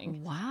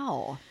terrifying.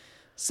 Wow.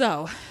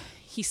 So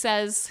he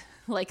says,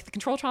 like, the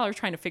control tower is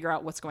trying to figure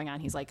out what's going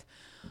on. He's like,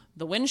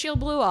 the windshield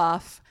blew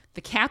off.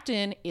 The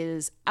captain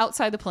is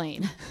outside the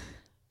plane.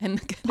 And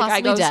the guy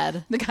Possibly goes,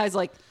 dead. The guy's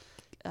like,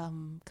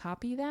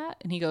 copy that?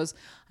 And he goes,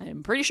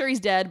 I'm pretty sure he's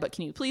dead, but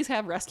can you please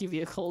have rescue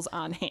vehicles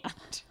on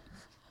hand?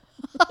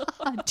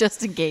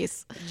 Just in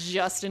case.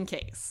 Just in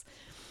case.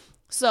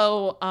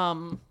 So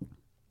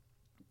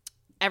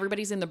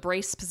Everybody's in the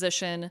brace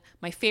position.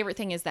 My favorite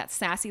thing is that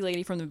sassy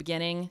lady from the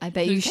beginning. I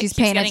bet you she's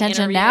paying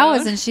attention now,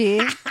 isn't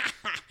she?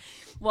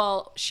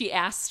 Well, she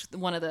asked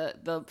one of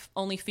the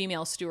only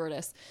female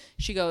stewardess.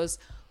 She goes,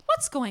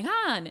 "What's going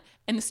on?"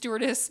 And the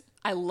stewardess,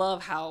 I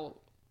love how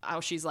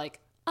she's like,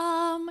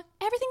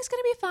 everything's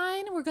gonna be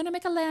fine. We're gonna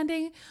make a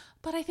landing,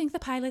 but I think the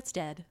pilot's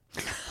dead.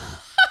 I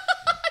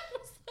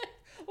was like,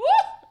 woo!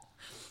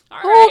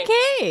 All right.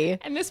 Okay.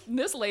 And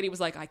this lady was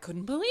like, I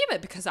couldn't believe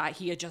it because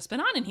he had just been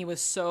on and he was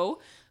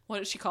so, what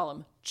did she call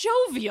him?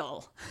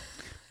 Jovial.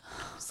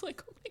 I was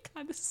like, oh my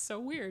God, this is so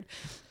weird.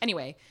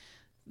 Anyway,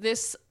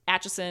 this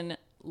Acheson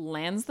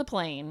lands the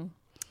plane,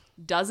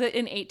 does it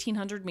in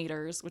 1,800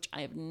 meters, which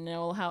I don't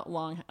know how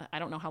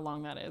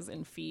long that is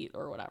in feet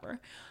or whatever,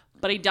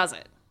 but he does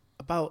it.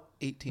 About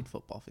 18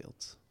 football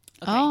fields.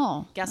 Okay.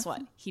 Oh. Guess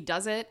what? He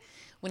does it.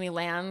 When he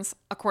lands,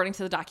 according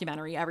to the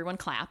documentary, everyone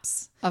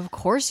claps. Of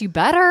course, you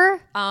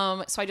better.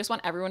 So I just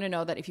want everyone to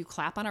know that if you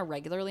clap on a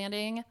regular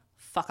landing,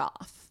 fuck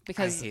off.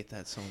 Because I hate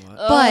that so much.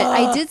 But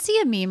I did see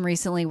a meme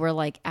recently where,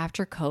 like,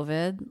 after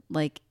COVID,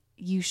 like,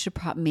 you should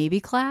maybe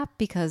clap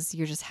because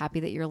you're just happy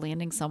that you're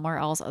landing somewhere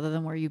else other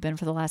than where you've been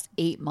for the last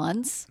 8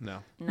 months.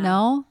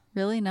 No?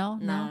 Really? No?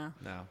 No,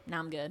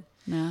 I'm good.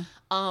 No.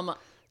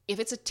 If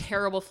it's a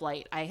terrible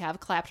flight, I have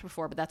clapped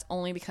before, but that's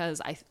only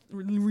because I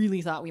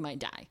really thought we might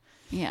die.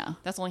 Yeah.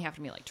 That's only happened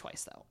to me like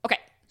twice, though. Okay,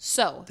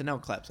 so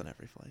Danelle claps on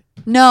every flight.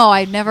 No,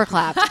 I never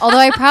clapped. Although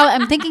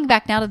I'm thinking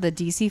back now to the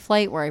DC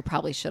flight where I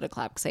probably should have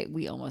clapped because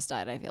we almost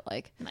died, I feel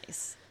like.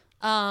 nice.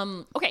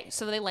 Okay,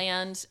 so they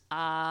land.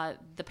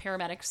 The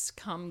paramedics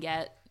come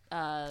get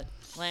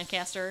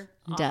Lancaster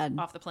Dead.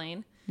 off the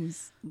plane.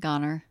 He's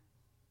goner.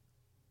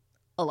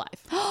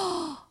 Alive.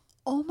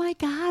 Oh my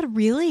God,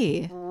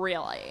 really?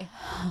 Really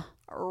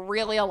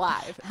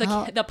alive.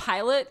 The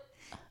pilot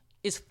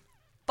is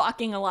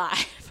fucking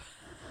alive.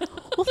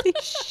 Holy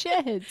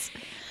shit.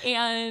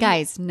 And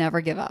Guys,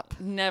 never give up.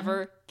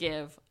 never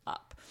give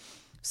up.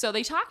 So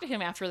they talk to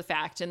him after the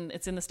fact, and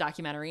it's in this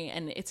documentary,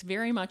 and it's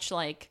very much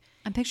like,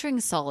 I'm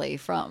picturing Sully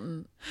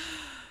from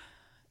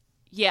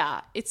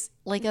yeah, it's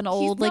like an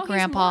old like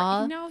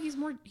grandpa.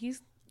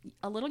 He's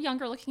a little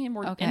younger looking and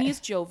more, Okay. and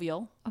he's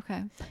jovial.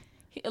 Okay.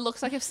 It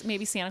looks like if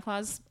maybe Santa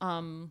Claus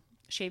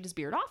shaved his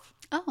beard off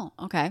Oh,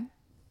 okay.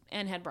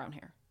 and had brown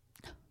hair.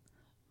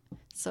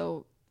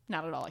 So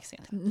Not at all like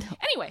Santa.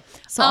 Anyway,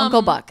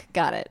 Uncle Buck,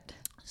 got it.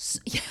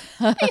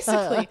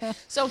 basically.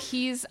 So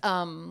he's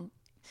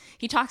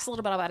he talks a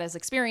little bit about his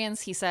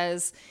experience. He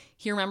says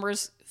he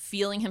remembers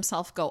feeling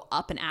himself go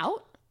up and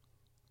out,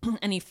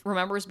 and he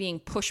remembers being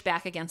pushed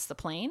back against the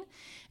plane.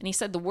 And he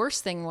said the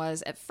worst thing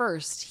was at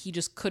first he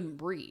just couldn't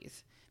breathe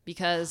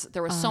because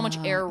there was so much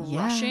air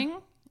rushing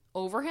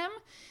over him.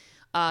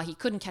 He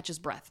couldn't catch his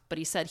breath, but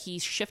he said he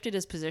shifted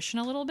his position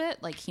a little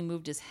bit, like he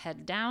moved his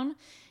head down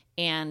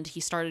and he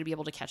started to be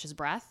able to catch his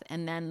breath,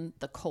 and then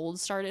the cold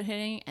started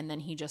hitting, and then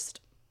he just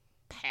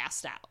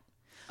passed out.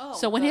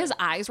 So when his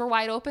eyes were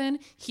wide open,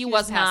 he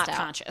was not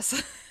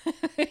conscious.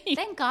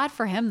 Thank God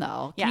for him,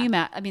 though. Can you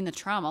imagine? I mean, the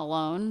trauma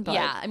alone. But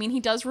yeah, I mean, he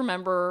does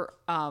remember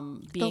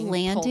being the pulled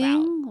landing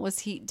out. was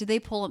he? Did they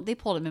pull him? They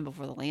pulled him in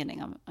before the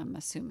landing. I'm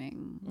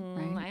assuming.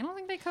 Right? I don't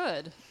think they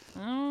could.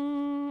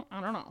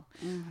 I don't know.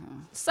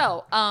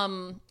 So,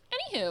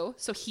 anywho,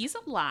 so he's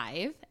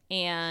alive,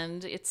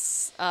 and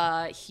it's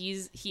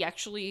he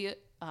actually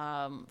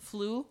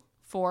flew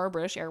for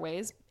British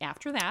Airways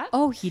after that.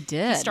 Oh, he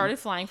did. He started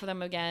flying for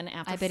them again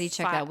after I bet he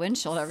checked that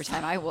windshield every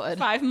time I would.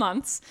 5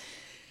 months.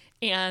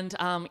 And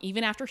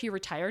even after he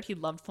retired, he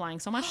loved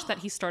flying so much that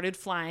he started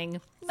flying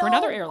for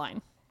another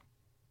airline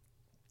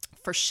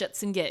for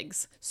shits and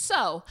gigs.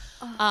 So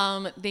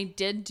they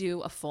did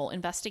do a full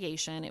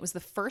investigation. It was the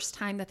first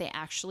time that they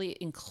actually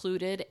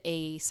included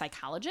a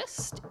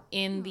psychologist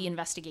in the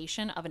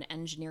investigation of an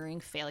engineering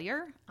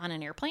failure on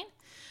an airplane.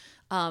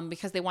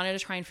 Because they wanted to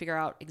try and figure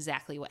out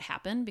exactly what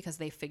happened, because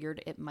they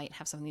figured it might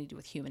have something to do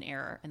with human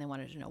error, and they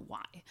wanted to know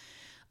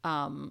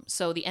why.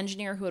 So the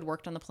engineer who had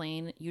worked on the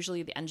plane,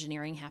 usually the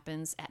engineering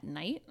happens at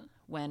night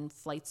when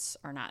flights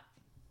are not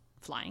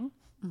flying.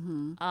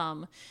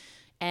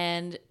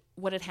 And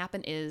what had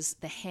happened is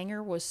the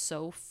hangar was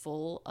so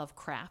full of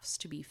crafts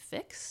to be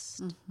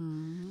fixed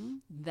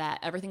that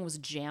everything was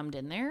jammed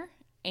in there.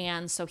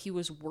 And so he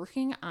was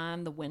working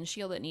on the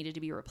windshield that needed to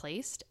be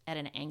replaced at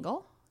an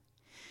angle.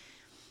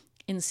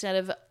 Instead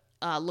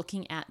of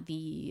looking at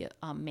the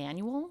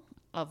manual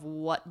of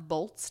what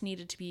bolts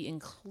needed to be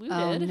included.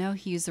 Oh, no,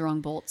 he used the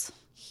wrong bolts.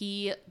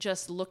 He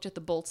just looked at the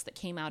bolts that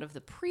came out of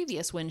the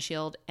previous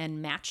windshield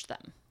and matched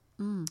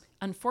them.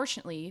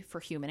 Unfortunately,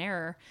 for human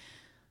error,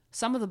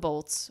 some of the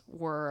bolts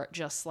were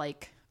just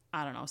like,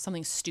 I don't know,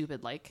 something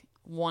stupid, like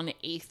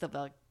 1/8 of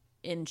an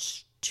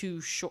inch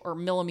too short, or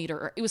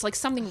millimeter. It was like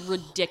something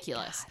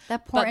ridiculous.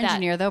 That poor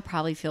engineer, though,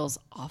 probably feels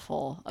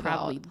awful about.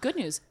 Probably. Good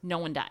news, no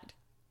one died.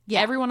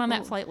 Yeah. Everyone on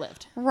that flight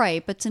lived.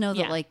 Right, but to know that,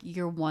 Yeah. like,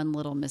 your one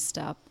little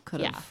misstep could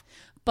have. Yeah.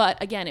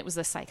 But again, it was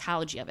the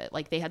psychology of it.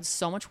 Like, they had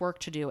so much work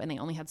to do, and they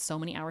only had so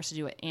many hours to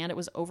do it. And it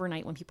was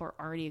overnight when people are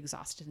already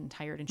exhausted and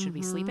tired and should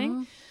be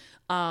sleeping.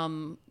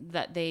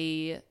 that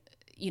they,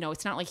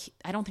 it's not like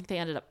I don't think they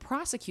ended up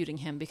prosecuting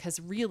him because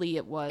really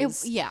it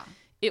was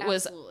it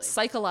was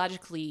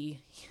psychologically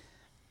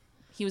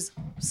he was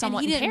somewhat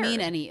and he didn't impaired.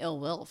 mean any ill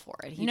will for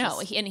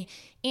it.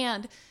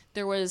 And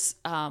there was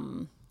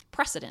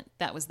precedent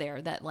that was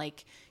there that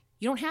like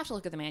you don't have to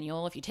look at the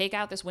manual. If you take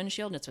out this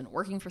windshield and it's been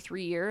working for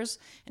 3 years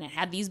and it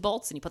had these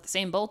bolts and you put the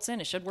same bolts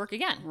in, it should work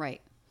again. Right.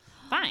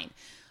 Fine.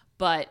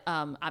 But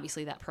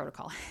obviously that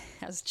protocol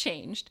has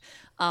changed.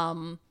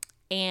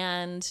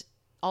 And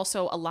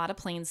also a lot of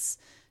planes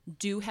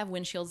do have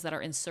windshields that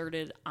are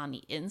inserted on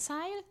the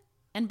inside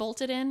and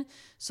bolted in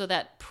so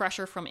that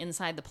pressure from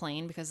inside the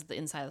plane, because the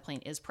inside of the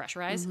plane is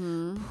pressurized,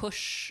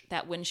 push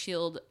that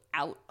windshield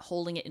out,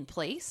 holding it in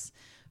place,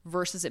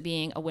 versus it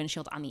being a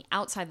windshield on the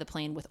outside of the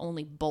plane with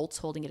only bolts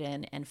holding it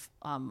in and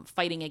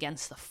fighting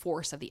against the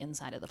force of the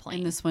inside of the plane.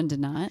 And this one did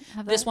not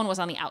have that? This one was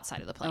on the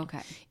outside of the plane.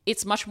 Okay.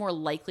 It's much more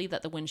likely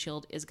that the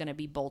windshield is going to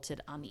be bolted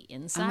on the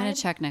inside. I'm going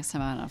to check next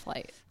time I'm on a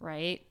flight.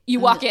 Right? You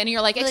walk in and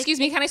you're like, excuse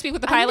me, can I speak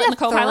with the pilot and the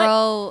co-pilot?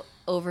 Thorough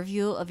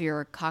overview of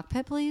your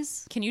cockpit,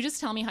 please. Can you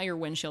just tell me how your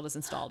windshield is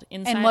installed?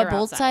 Inside And what or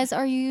bolt outside? size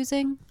are you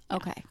using?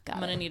 Okay, got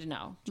I'm it. going to need to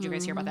know. Did you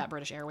guys hear about that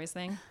British Airways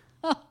thing?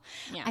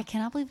 Yeah. I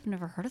cannot believe I've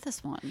never heard of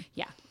this one.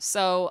 Yeah.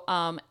 So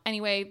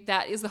anyway,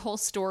 that is the whole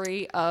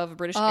story of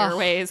British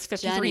Airways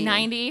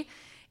 5390.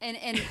 And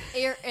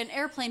in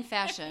airplane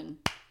fashion.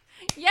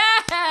 Yeah.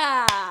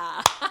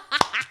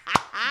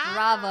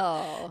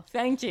 Bravo.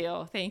 Thank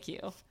you.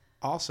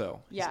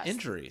 Also, his Yes.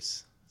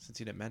 injuries, since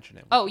you didn't mention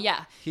it. Oh,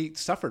 yeah. He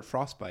suffered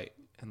frostbite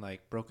and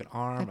like broke an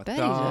arm, a bet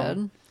he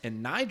thumb.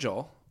 And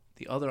Nigel,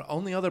 the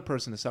only other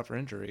person to suffer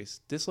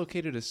injuries,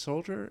 dislocated his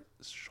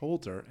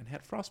shoulder and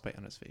had frostbite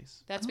on his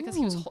face. That's because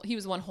he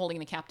was the one holding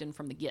the captain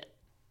from the get.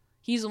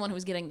 He's the one who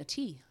was getting the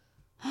tea.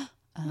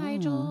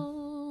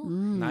 Nigel.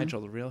 Nigel,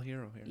 the real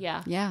hero here.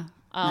 Yeah. Yeah.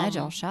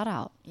 Nigel, shout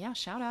out. Yeah,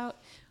 shout out.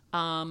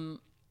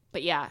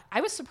 But yeah,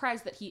 I was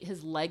surprised that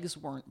his legs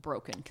weren't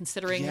broken,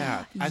 considering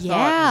Yeah, I Yeah.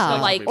 thought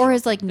his legs would be Or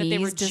his broken. like that they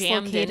were knees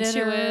jammed dislocated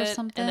into or it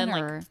something. and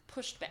then or... like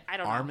pushed back. I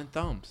don't know. arm and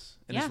thumbs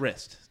and Yeah. his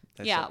wrist.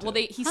 They Yeah, said well,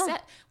 too. he said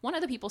one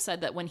of the people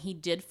said that when he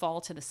did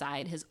fall to the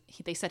side,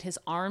 they said his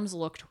arms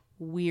looked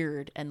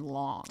weird and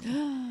long,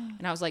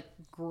 and I was like,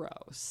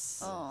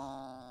 gross.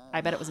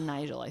 I bet it was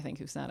Nigel, I think,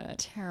 who said it.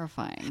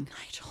 Terrifying.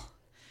 Nigel.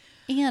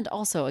 And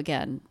also,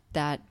 again,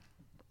 that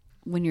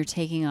when you're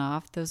taking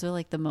off, those are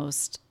like the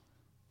most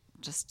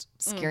just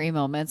scary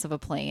moments of a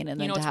plane. And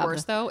then You know to what's have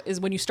worse though is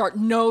when you start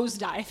nose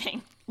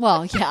diving.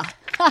 well, yeah,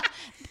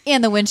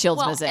 and the windshield's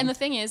Well, missing. and the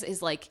thing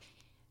is like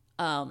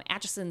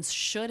Atchison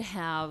should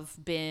have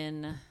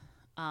been.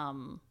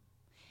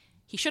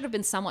 He should have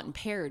been somewhat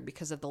impaired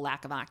because of the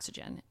lack of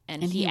oxygen,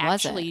 and he wasn't.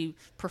 actually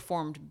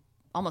performed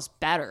almost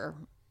better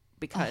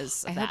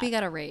because I of hope that. he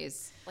got a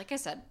raise. Like I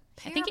said,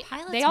 I think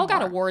they all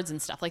got awards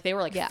and stuff. Like they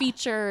were like Yeah.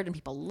 featured, and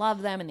people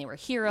loved them, and they were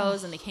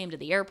heroes, and they came to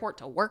the airport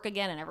to work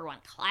again, and everyone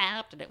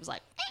clapped, and it was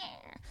like,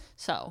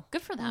 so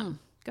good for them.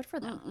 Good for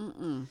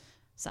them.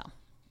 So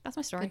that's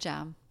my story. Good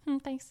job.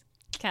 Thanks.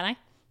 Can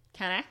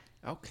I?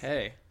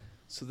 Okay.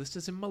 So this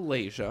is in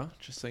Malaysia,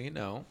 just so you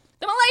know.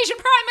 The Malaysian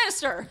Prime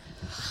Minister.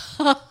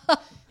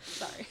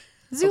 Sorry.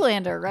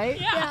 Zoolander, right?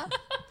 Yeah.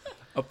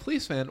 A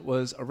policeman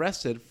was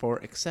arrested for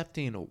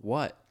accepting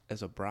what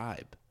as a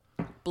bribe?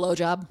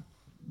 Blowjob.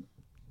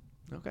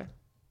 Okay.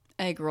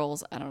 Egg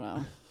rolls. I don't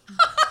know.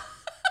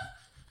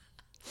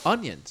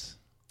 Onions.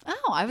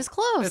 Oh, I was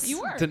close.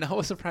 You were. Danelle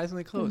was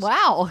surprisingly close.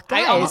 Wow,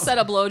 guys. I almost said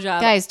a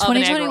blowjob. Guys, of an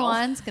egg roll.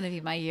 2021 is going to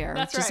be my year.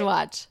 That's Just right.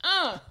 watch.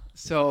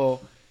 So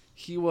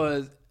it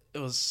was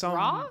some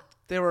Raw?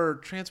 They were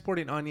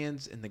transporting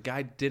onions and the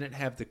guy didn't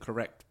have the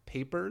correct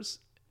papers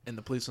and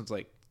the policeman's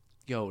like,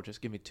 yo,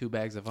 just give me 2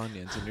 bags of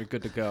onions and you're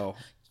good to go.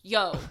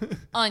 Yo,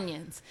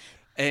 onions.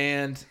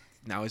 And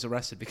now he's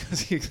arrested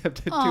because he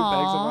accepted 2 bags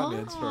of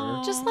onions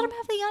for Just let him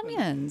have the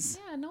onions.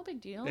 Yeah, no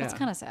big deal. Yeah. It's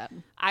kind of sad.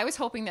 I was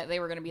hoping that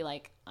they were going to be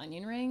like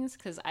onion rings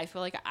because I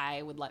feel like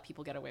I would let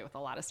people get away with a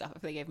lot of stuff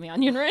if they gave me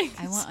onion rings.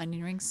 I want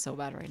onion rings so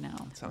bad right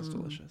now. sounds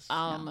delicious.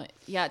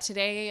 Yeah,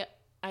 today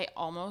I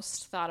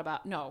almost thought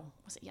about, no,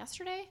 was it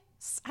yesterday?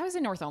 I was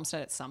in North Olmsted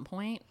at some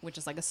point, which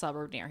is like a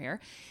suburb near here.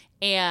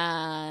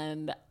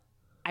 And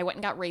I went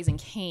and got Raising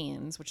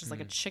Cane's, which is like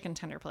a chicken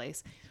tender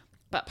place.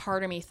 But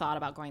part of me thought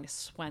about going to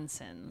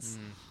Swenson's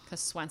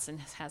because Swenson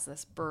has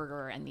this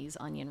burger and these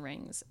onion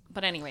rings.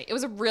 But anyway, it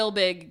was a real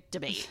big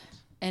debate.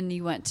 And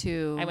you went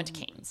to? I went to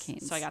Cane's,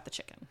 so I got the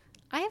chicken.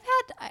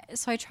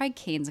 I tried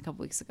Cane's a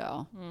couple weeks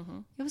ago. Mm-hmm.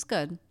 It was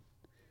good.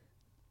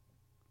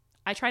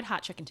 I tried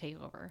hot chicken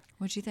takeover.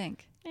 What'd you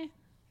think? Eh.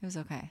 It was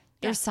okay.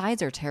 Their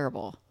sides are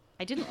terrible.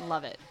 I didn't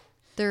love it.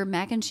 Their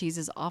mac and cheese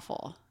is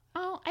awful.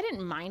 Oh, I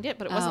didn't mind it,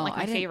 but it wasn't like I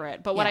my didn't-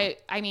 favorite. But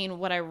I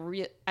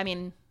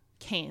mean,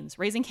 Cane's.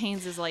 Raising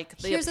Cane's is like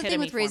the Here's the thing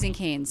epitome with for Raising me.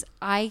 Cane's.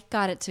 I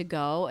got it to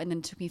go, and then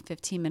it took me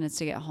 15 minutes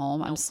to get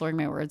home. I'm slurring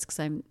my words because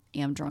I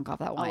am drunk off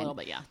that A wine. little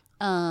bit, yeah.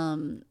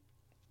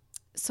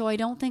 So I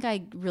don't think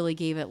I really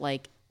gave it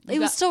like It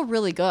was still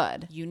really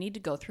good. You need to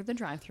go through the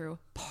drive-thru,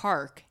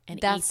 park, and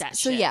eat that shit.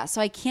 So yeah,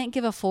 so I can't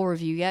give a full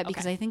review yet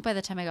because I think by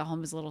the time I got home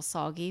it was a little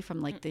soggy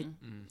from like the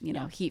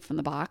heat from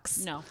the box.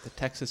 No. The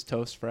Texas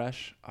toast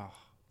fresh. Oh,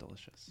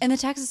 delicious. And the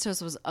Texas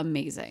toast was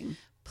amazing.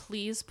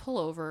 Please pull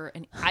over,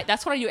 and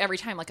that's what I do every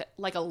time,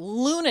 like a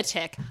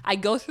lunatic. I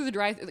go through the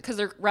drive because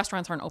their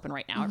restaurants aren't open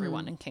right now.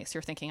 Everyone, in case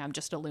you're thinking I'm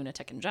just a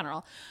lunatic in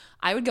general,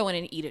 I would go in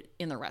and eat it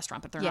in the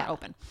restaurant, but they're not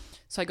open.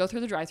 So I go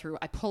through the drive-thru.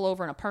 I pull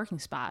over in a parking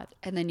spot,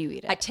 and then you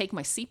eat it. I take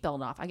my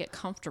seatbelt off. I get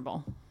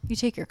comfortable. You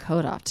take your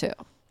coat off too.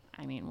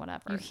 I mean,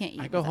 whatever. You can't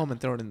eat. I go home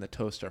and throw it in the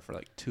toaster for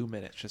like 2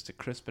 minutes just to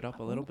crisp it up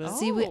a little bit.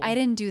 See, I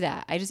didn't do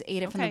that. I just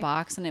ate it from the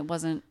box, and it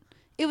wasn't.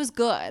 It was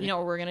good. You know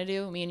what we're gonna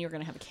do? Me and you are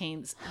gonna have a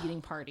Cane's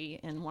eating party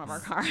in one of our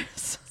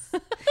cars.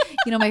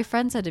 My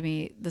friend said to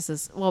me,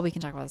 we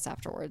can talk about this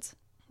afterwards.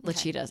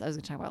 Lachitas. I was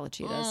going to talk about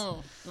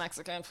Lachitas.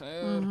 Mexican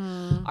food.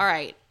 All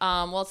right.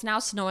 Well, it's now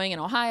snowing in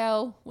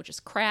Ohio, which is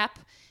crap.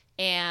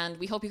 And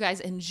we hope you guys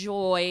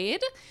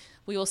enjoyed.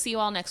 We will see you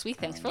all next week.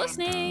 Thanks for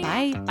listening.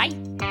 Bye.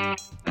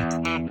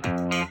 Bye.